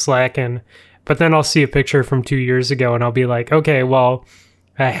 I've been slacking. But then I'll see a picture from 2 years ago and I'll be like, okay, well,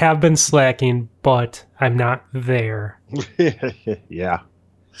 I have been slacking, but I'm not there. Yeah.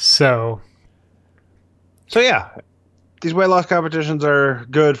 So yeah, these weight loss competitions are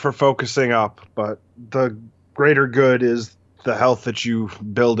good for focusing up, but the greater good is the health that you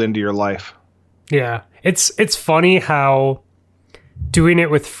build into your life. yeah, it's funny how doing it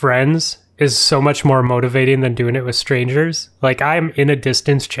with friends is so much more motivating than doing it with strangers. Like I'm in a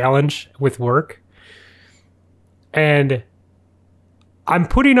distance challenge with work and I'm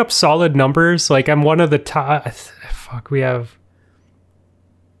putting up solid numbers. Like I'm one of the top, we have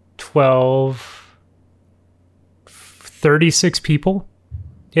 36 people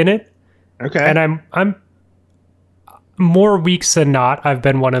in it. Okay. And I'm more weeks than not, I've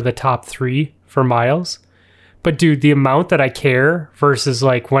been one of the top 3 for miles. But dude, the amount that I care versus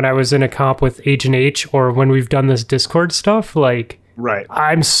like when I was in a comp with Agent H or when we've done this Discord stuff, like Right.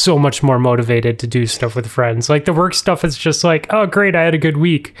 I'm so much more motivated to do stuff with friends. Like the work stuff is just like, oh great, I had a good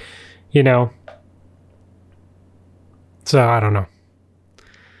week, you know. So I don't know.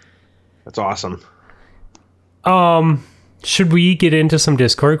 That's awesome. Should we get into some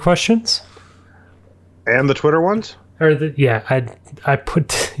Discord questions? And the Twitter ones? Or I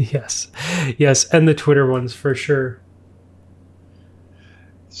put yes, and the Twitter ones for sure.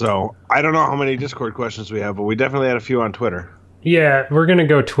 So I don't know how many Discord questions we have, but we definitely had a few on Twitter. Yeah, we're gonna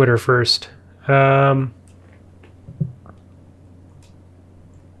go Twitter first.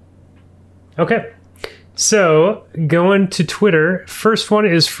 Okay, so going to Twitter. First one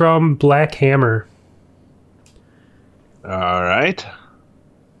is from Black Hammer. All right.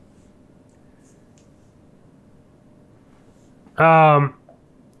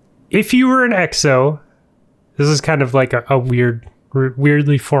 If you were an EXO, this is kind of like a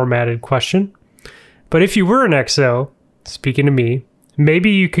weirdly formatted question. But if you were an EXO, speaking to me,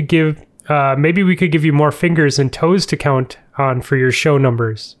 maybe we could give you more fingers and toes to count on for your show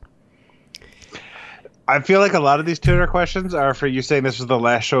numbers. I feel like a lot of these Twitter questions are for you saying this was the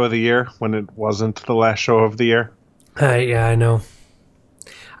last show of the year when it wasn't the last show of the year. Yeah, I know.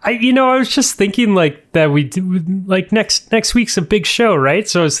 I was just thinking like that we do like next week's a big show, right?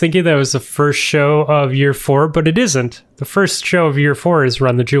 So I was thinking that was the first show of year 4, but it isn't. The first show of year 4 is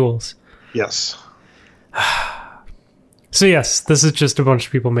Run the Jewels. Yes. So yes, this is just a bunch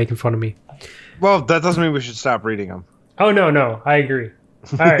of people making fun of me. Well, that doesn't mean we should stop reading them. Oh no, I agree.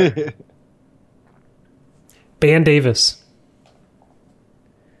 All right. Ban Davis.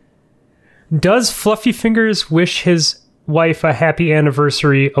 Does Fluffy Fingers wish his wife a happy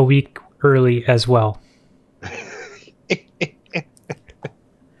anniversary a week early as well?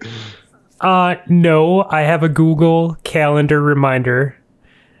 No, I have a Google Calendar reminder.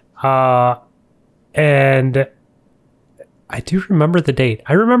 And I do remember the date.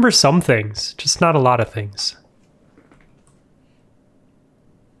 I remember some things, just not a lot of things.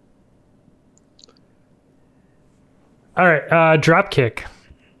 All right, Dropkick.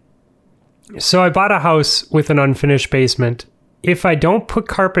 So I bought a house with an unfinished basement. If I don't put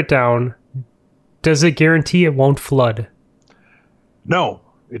carpet down, does it guarantee it won't flood? No,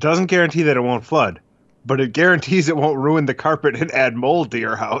 it doesn't guarantee that it won't flood, but it guarantees it won't ruin the carpet and add mold to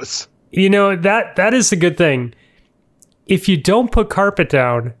your house. You know, that is a good thing. If you don't put carpet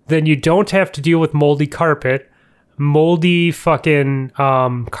down, then you don't have to deal with moldy carpet, moldy fucking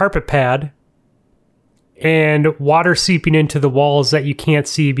carpet pad, and water seeping into the walls that you can't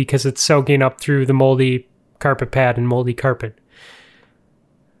see because it's soaking up through the moldy carpet pad and moldy carpet.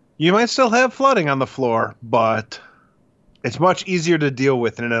 You might still have flooding on the floor, but it's much easier to deal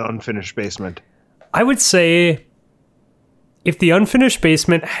with in an unfinished basement. I would say if the unfinished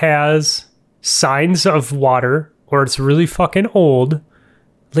basement has signs of water or it's really fucking old,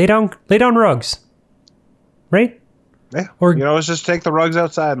 lay down rugs. Right? Yeah. Or let's just take the rugs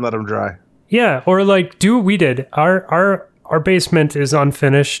outside and let them dry. Yeah, or like do what we did. Our basement is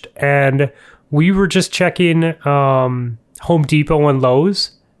unfinished, and we were just checking Home Depot and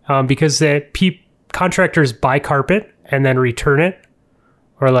Lowe's because contractors buy carpet and then return it,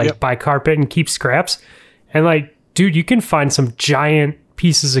 or like buy carpet and keep scraps. And like, dude, you can find some giant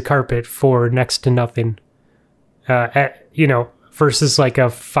pieces of carpet for next to nothing, versus like a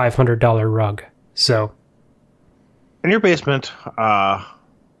 $500 rug. So, and your basement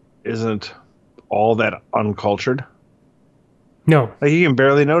isn't all that uncultured. No. Like you can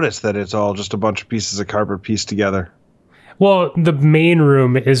barely notice that it's all just a bunch of pieces of carpet pieced together. Well, the main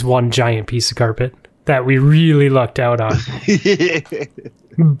room is one giant piece of carpet that we really lucked out on.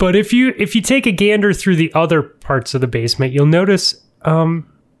 But if you take a gander through the other parts of the basement, you'll notice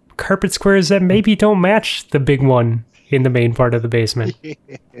carpet squares that maybe don't match the big one in the main part of the basement.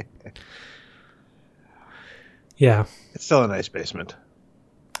 Yeah. It's still a nice basement.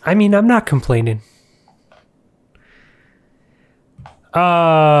 I mean, I'm not complaining.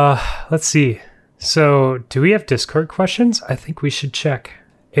 Let's see. So, do we have Discord questions? I think we should check.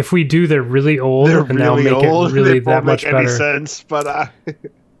 If we do, they're really old, They're and really that'll make old. it really They that won't much make any better. sense, but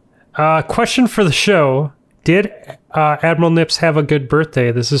Question for the show. Did Admiral Nips have a good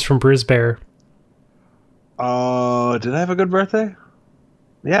birthday? This is from Brisbear. did I have a good birthday?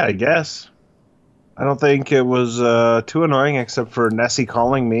 Yeah, I guess. I don't think it was too annoying, except for Nessie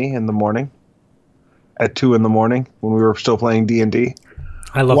calling me in the morning at 2 a.m. when we were still playing D&D.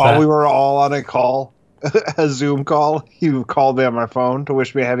 I love While that. we were all on a call, a Zoom call, he called me on my phone to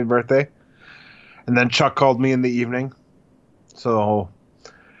wish me a happy birthday. And then Chuck called me in the evening. So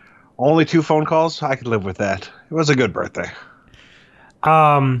only 2 phone calls. I could live with that. It was a good birthday.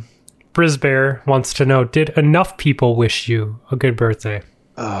 Brisbear wants to know, did enough people wish you a good birthday?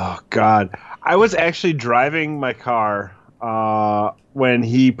 Oh, God. I was actually driving my car when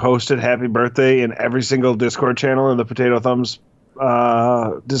he posted happy birthday in every single Discord channel in the Potato Thumbs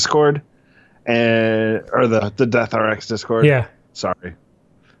Discord or the Death RX Discord. Yeah. Sorry.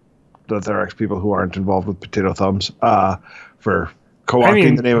 Death RX people who aren't involved with Potato Thumbs for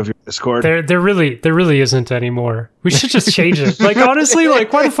co-opting the name of your Discord. There really isn't anymore. We should just change it. Like, honestly,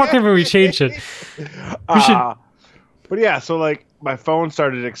 like, why the fuck haven't we changed it? We should. But yeah, so like my phone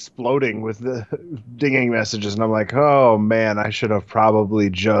started exploding with the dinging messages, and I'm like, oh man, I should have probably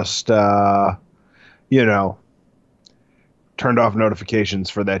just, turned off notifications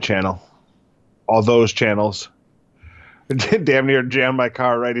for that channel. All those channels. Damn near jammed my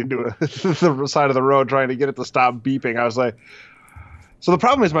car right into the side of the road trying to get it to stop beeping. I was like, so the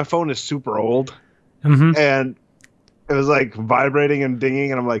problem is my phone is super old, and it was like vibrating and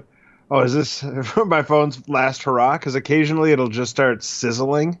dinging, and I'm like, oh, is this my phone's last hurrah? Because occasionally it'll just start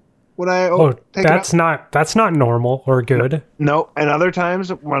sizzling when I take it out. That's not normal or good. No, and other times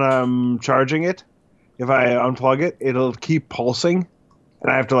when I'm charging it, if I unplug it, it'll keep pulsing,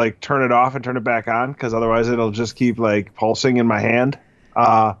 and I have to like turn it off and turn it back on because otherwise it'll just keep like pulsing in my hand.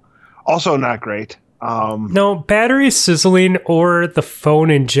 Also not great. No, battery sizzling or the phone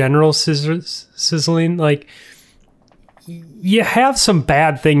in general sizzling, like, you have some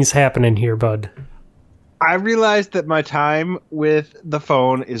bad things happening here, bud. I realized that my time with the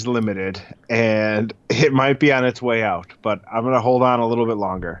phone is limited, and it might be on its way out, but I'm going to hold on a little bit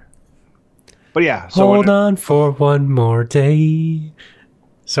longer. But yeah. So hold on for one more day.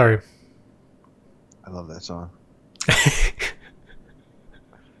 Sorry. I love that song.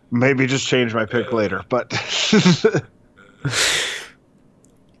 Maybe just change my pick later, but...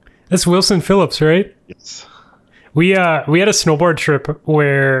 That's Wilson Phillips, right? Yes. We had a snowboard trip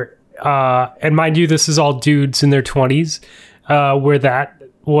where, and mind you, this is all dudes in their 20s, where that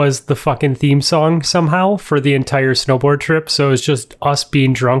was the fucking theme song somehow for the entire snowboard trip. So it was just us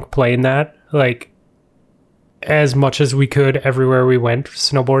being drunk playing that, like, as much as we could everywhere we went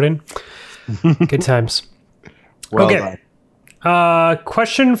snowboarding. Good times. Well Okay. done.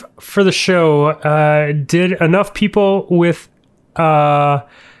 Question for the show. Did enough people with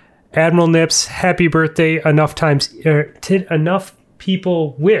Admiral Nips happy birthday enough times? Did enough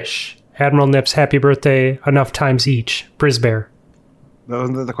people wish Admiral Nips happy birthday enough times each? Brisbear.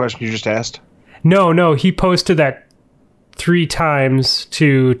 Wasn't that the question you just asked? No, he posted that 3 times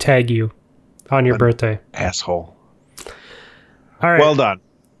to tag you on your birthday. Asshole. All right. Well done.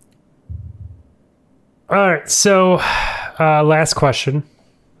 All right. So, last question.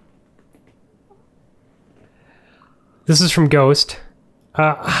 This is from Ghost.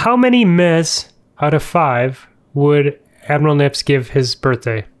 How many mehs out of 5 would Admiral Nips give his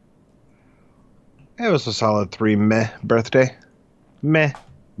birthday? It was a solid 3 meh birthday. Meh.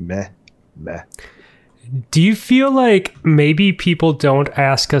 Do you feel like maybe people don't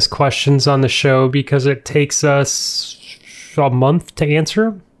ask us questions on the show because it takes us a month to answer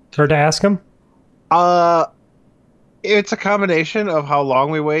them or to ask them? It's a combination of how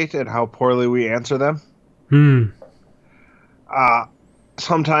long we wait and how poorly we answer them.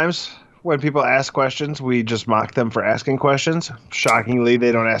 Sometimes when people ask questions, we just mock them for asking questions. Shockingly,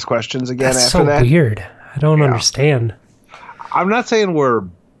 they don't ask questions again That's after so that. weird. I don't understand. I'm not saying we're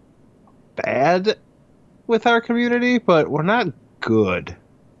bad with our community, but we're not good.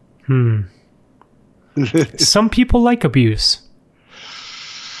 Some people like abuse.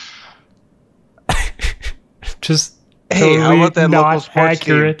 Just Hey, how about that local not sports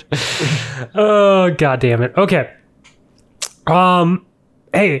accurate. Oh, god damn it. Okay.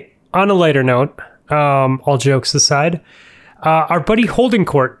 Hey, on a lighter note, all jokes aside, our buddy Holden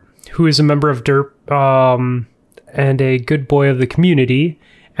Court, who is a member of DERP, and a good boy of the community,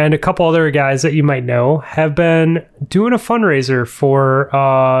 and a couple other guys that you might know, have been doing a fundraiser for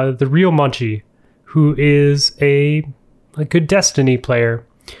the Real Munchie, who is a good Destiny player.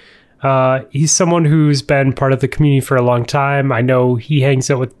 He's someone who's been part of the community for a long time. I know he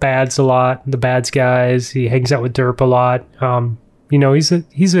hangs out with Bads a lot, the Bads guys. He hangs out with Derp a lot.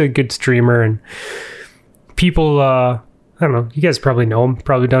 He's a good streamer, and people, I don't know, you guys probably know him,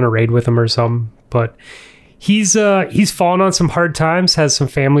 probably done a raid with him or something, but he's fallen on some hard times, has some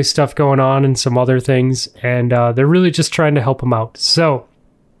family stuff going on and some other things, and they're really just trying to help him out. So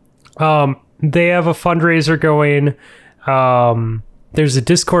they have a fundraiser going. There's a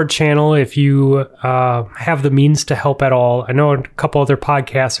Discord channel if you have the means to help at all. I know a couple other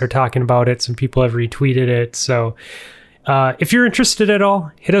podcasts are talking about it. Some people have retweeted it. So if you're interested at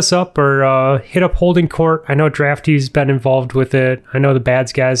all, hit us up or hit up Holding Court. I know Drafty's been involved with it. I know the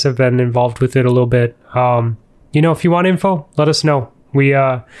Bads guys have been involved with it a little bit. If you want info, let us know. We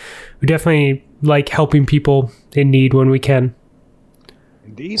definitely like helping people in need when we can.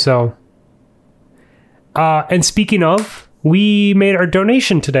 Indeed. So, and speaking of, we made our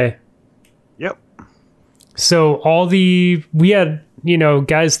donation today. Yep. So we had,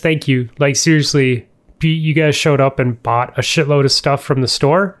 guys, thank you. Like, seriously, you guys showed up and bought a shitload of stuff from the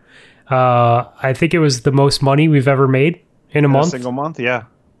store. I think it was the most money we've ever made in a month. A single month, yeah.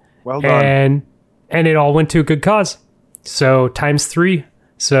 Well done. And it all went to a good cause. So times 3.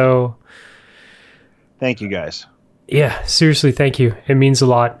 So thank you, guys. Yeah, seriously, thank you. It means a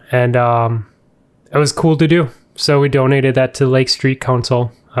lot. And it was cool to do. So we donated that to Lake Street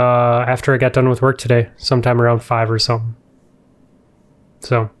Council after I got done with work today, sometime around 5 or something.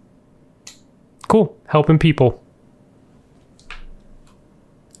 So, cool. Helping people.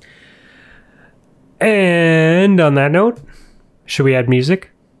 And on that note, should we add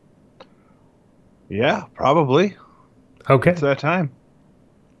music? Yeah, probably. Okay. It's that time.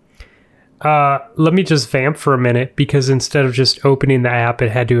 Let me just vamp for a minute, because instead of just opening the app,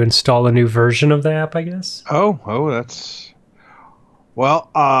 it had to install a new version of the app, I guess. Oh, that's... Well,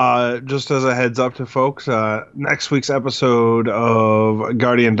 just as a heads up to folks, next week's episode of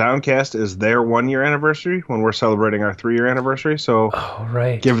Guardian Downcast is their 1-year anniversary when we're celebrating our 3-year anniversary. So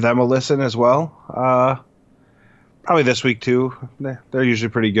right. Give them a listen as well. Probably this week too. They're usually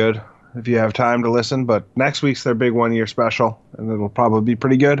pretty good if you have time to listen. But next week's their big 1-year special, and it'll probably be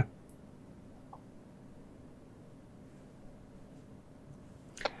pretty good.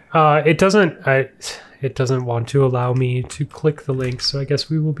 It doesn't want to allow me to click the link, so I guess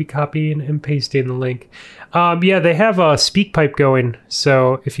we will be copying and pasting the link. Yeah, they have a SpeakPipe going,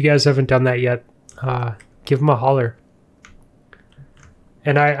 so if you guys haven't done that yet, give them a holler.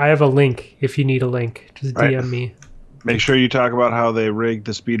 And I have a link if you need a link. Just DM me. Make sure you talk about how they rigged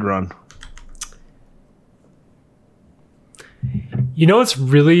the speed run. You know what's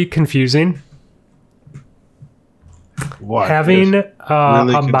really confusing? What? Having really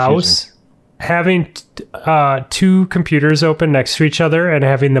a mouse, having 2 computers open next to each other, and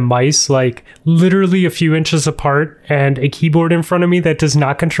having the mice like literally a few inches apart, and a keyboard in front of me that does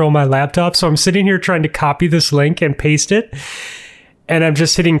not control my laptop. So I'm sitting here trying to copy this link and paste it, and I'm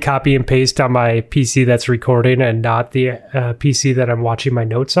just hitting copy and paste on my PC that's recording and not the PC that I'm watching my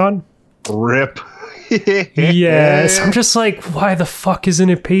notes on. Rip. Yes, I'm just like, why the fuck isn't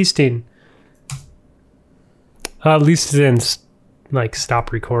it pasting? At least it didn't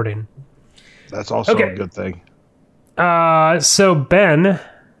stop recording. That's also Okay. a good thing. So Ben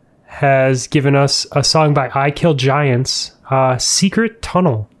has given us a song by I Kill Giants, Secret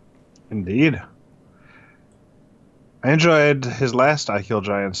Tunnel. Indeed. I enjoyed his last I Kill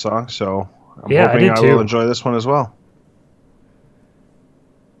Giants song, so I'm hoping I will enjoy this one as well.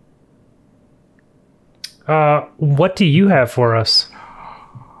 What do you have for us?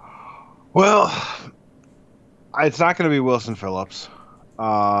 Well, it's not going to be Wilson Phillips,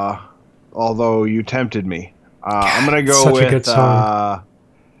 although you tempted me. I'm going to go Such a with good song.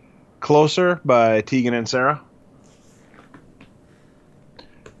 Closer by Tegan and Sarah,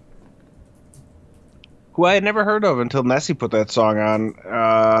 who I had never heard of until Nessie put that song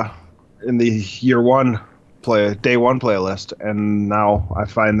on in the day one playlist, and now I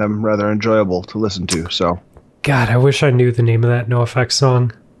find them rather enjoyable to listen to. So, God, I wish I knew the name of that NoFX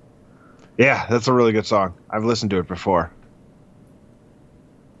song. yeah, that's a really good song. I've listened to it before.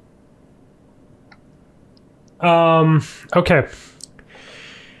 Okay.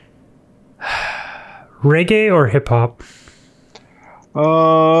 Reggae or hip hop?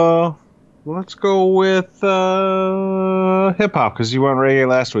 Let's go with hip hop because you went reggae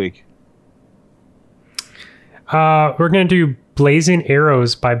last week. We're gonna do Blazing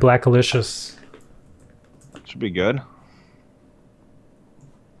Arrows by Black Alicious. Should be good.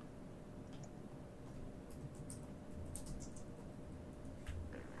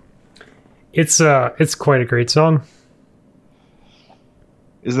 It's quite a great song.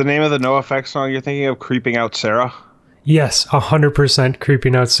 Is the name of the NoFX song you're thinking of Creeping Out Sarah? Yes, 100%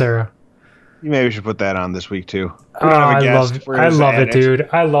 Creeping Out Sarah. You maybe should put that on this week too. I love it, dude.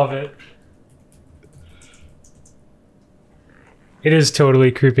 I love it. It is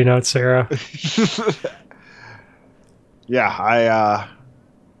totally Creeping Out Sarah. Yeah,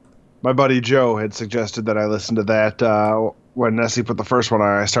 my buddy Joe had suggested that I listen to that when Nessie put the first one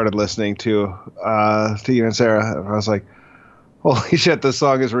on. I started listening to Tegan and Sarah, and I was like, holy shit, this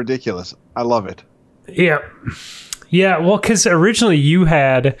song is ridiculous. I love it. Yeah. Yeah, well, because originally you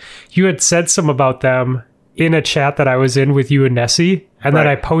had said some about them in a chat that I was in with you and Nessie, and then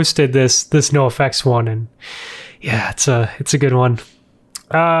I posted this NoFX one, and yeah, it's a good one.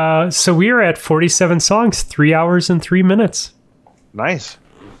 So we are at 47 songs, 3 hours and 3 minutes. Nice.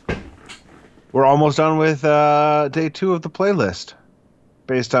 We're almost done with day 2 of the playlist,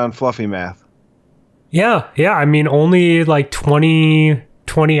 based on fluffy math. Yeah. I mean, only like 20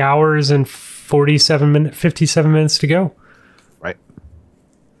 hours and 57 minutes to go.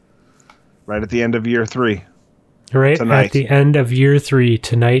 Right at the end of year 3. Right tonight. At the end of year 3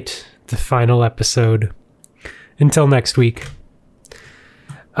 tonight, the final episode. Until next week.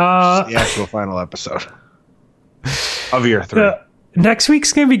 The actual final episode of year 3. Next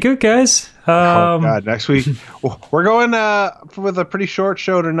week's gonna be good, guys. Oh God! Next week we're going with a pretty short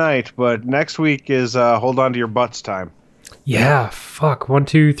show tonight, but next week is hold on to your butts time. Yeah, fuck. 1,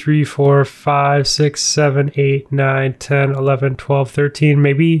 2, 3, 4, 5, 6, 7, 8, 9, 10, 11, 12, 13,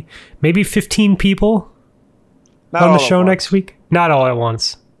 maybe 15 people on the show next week. Not all at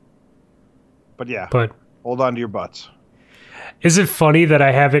once. But yeah. But hold on to your butts. Is it funny that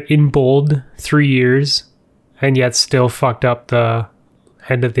I have it in bold 3 years and yet still fucked up the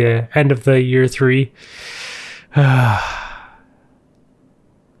end of the year 3?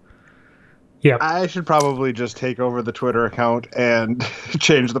 Yeah. I should probably just take over the Twitter account and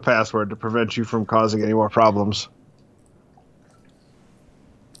change the password to prevent you from causing any more problems.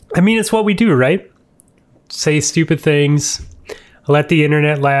 I mean, it's what we do, right? Say stupid things, let the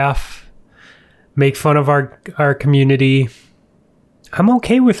internet laugh, make fun of our community. I'm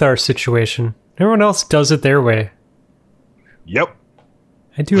okay with our situation. Everyone else does it their way. Yep.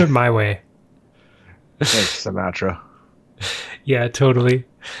 I do it my way. Thanks, Sinatra. Yeah, totally.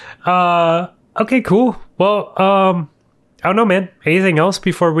 Okay, cool. Well, I don't know, man. Anything else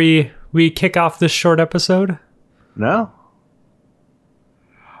before we kick off this short episode? No.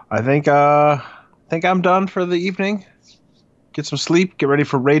 I think I'm done for the evening. Get some sleep. Get ready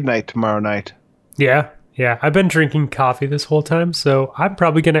for raid night tomorrow night. Yeah. I've been drinking coffee this whole time, so I'm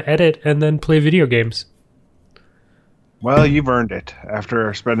probably going to edit and then play video games. Well, you've earned it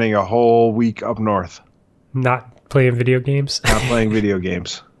after spending a whole week up north. Not playing video games. Not playing video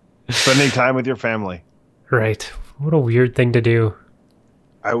games. Spending time with your family. Right. What a weird thing to do.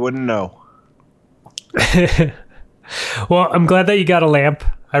 I wouldn't know. Well, I'm glad that you got a lamp.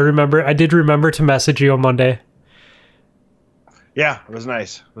 I did remember to message you on Monday. Yeah, it was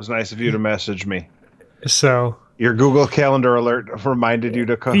nice. It was nice of you to message me. So your Google Calendar alert reminded you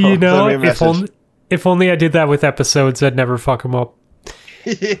to call. You know, send me a message. if only I did that with episodes, I'd never fuck them up.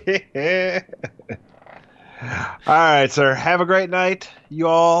 All right, sir. Have a great night. You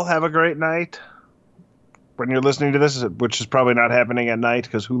all have a great night. When you're listening to this, which is probably not happening at night,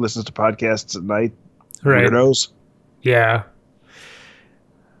 because who listens to podcasts at night? Right. Weirdos. Yeah.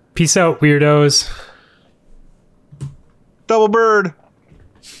 Peace out, weirdos. Double bird.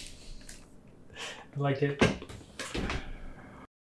 I like it.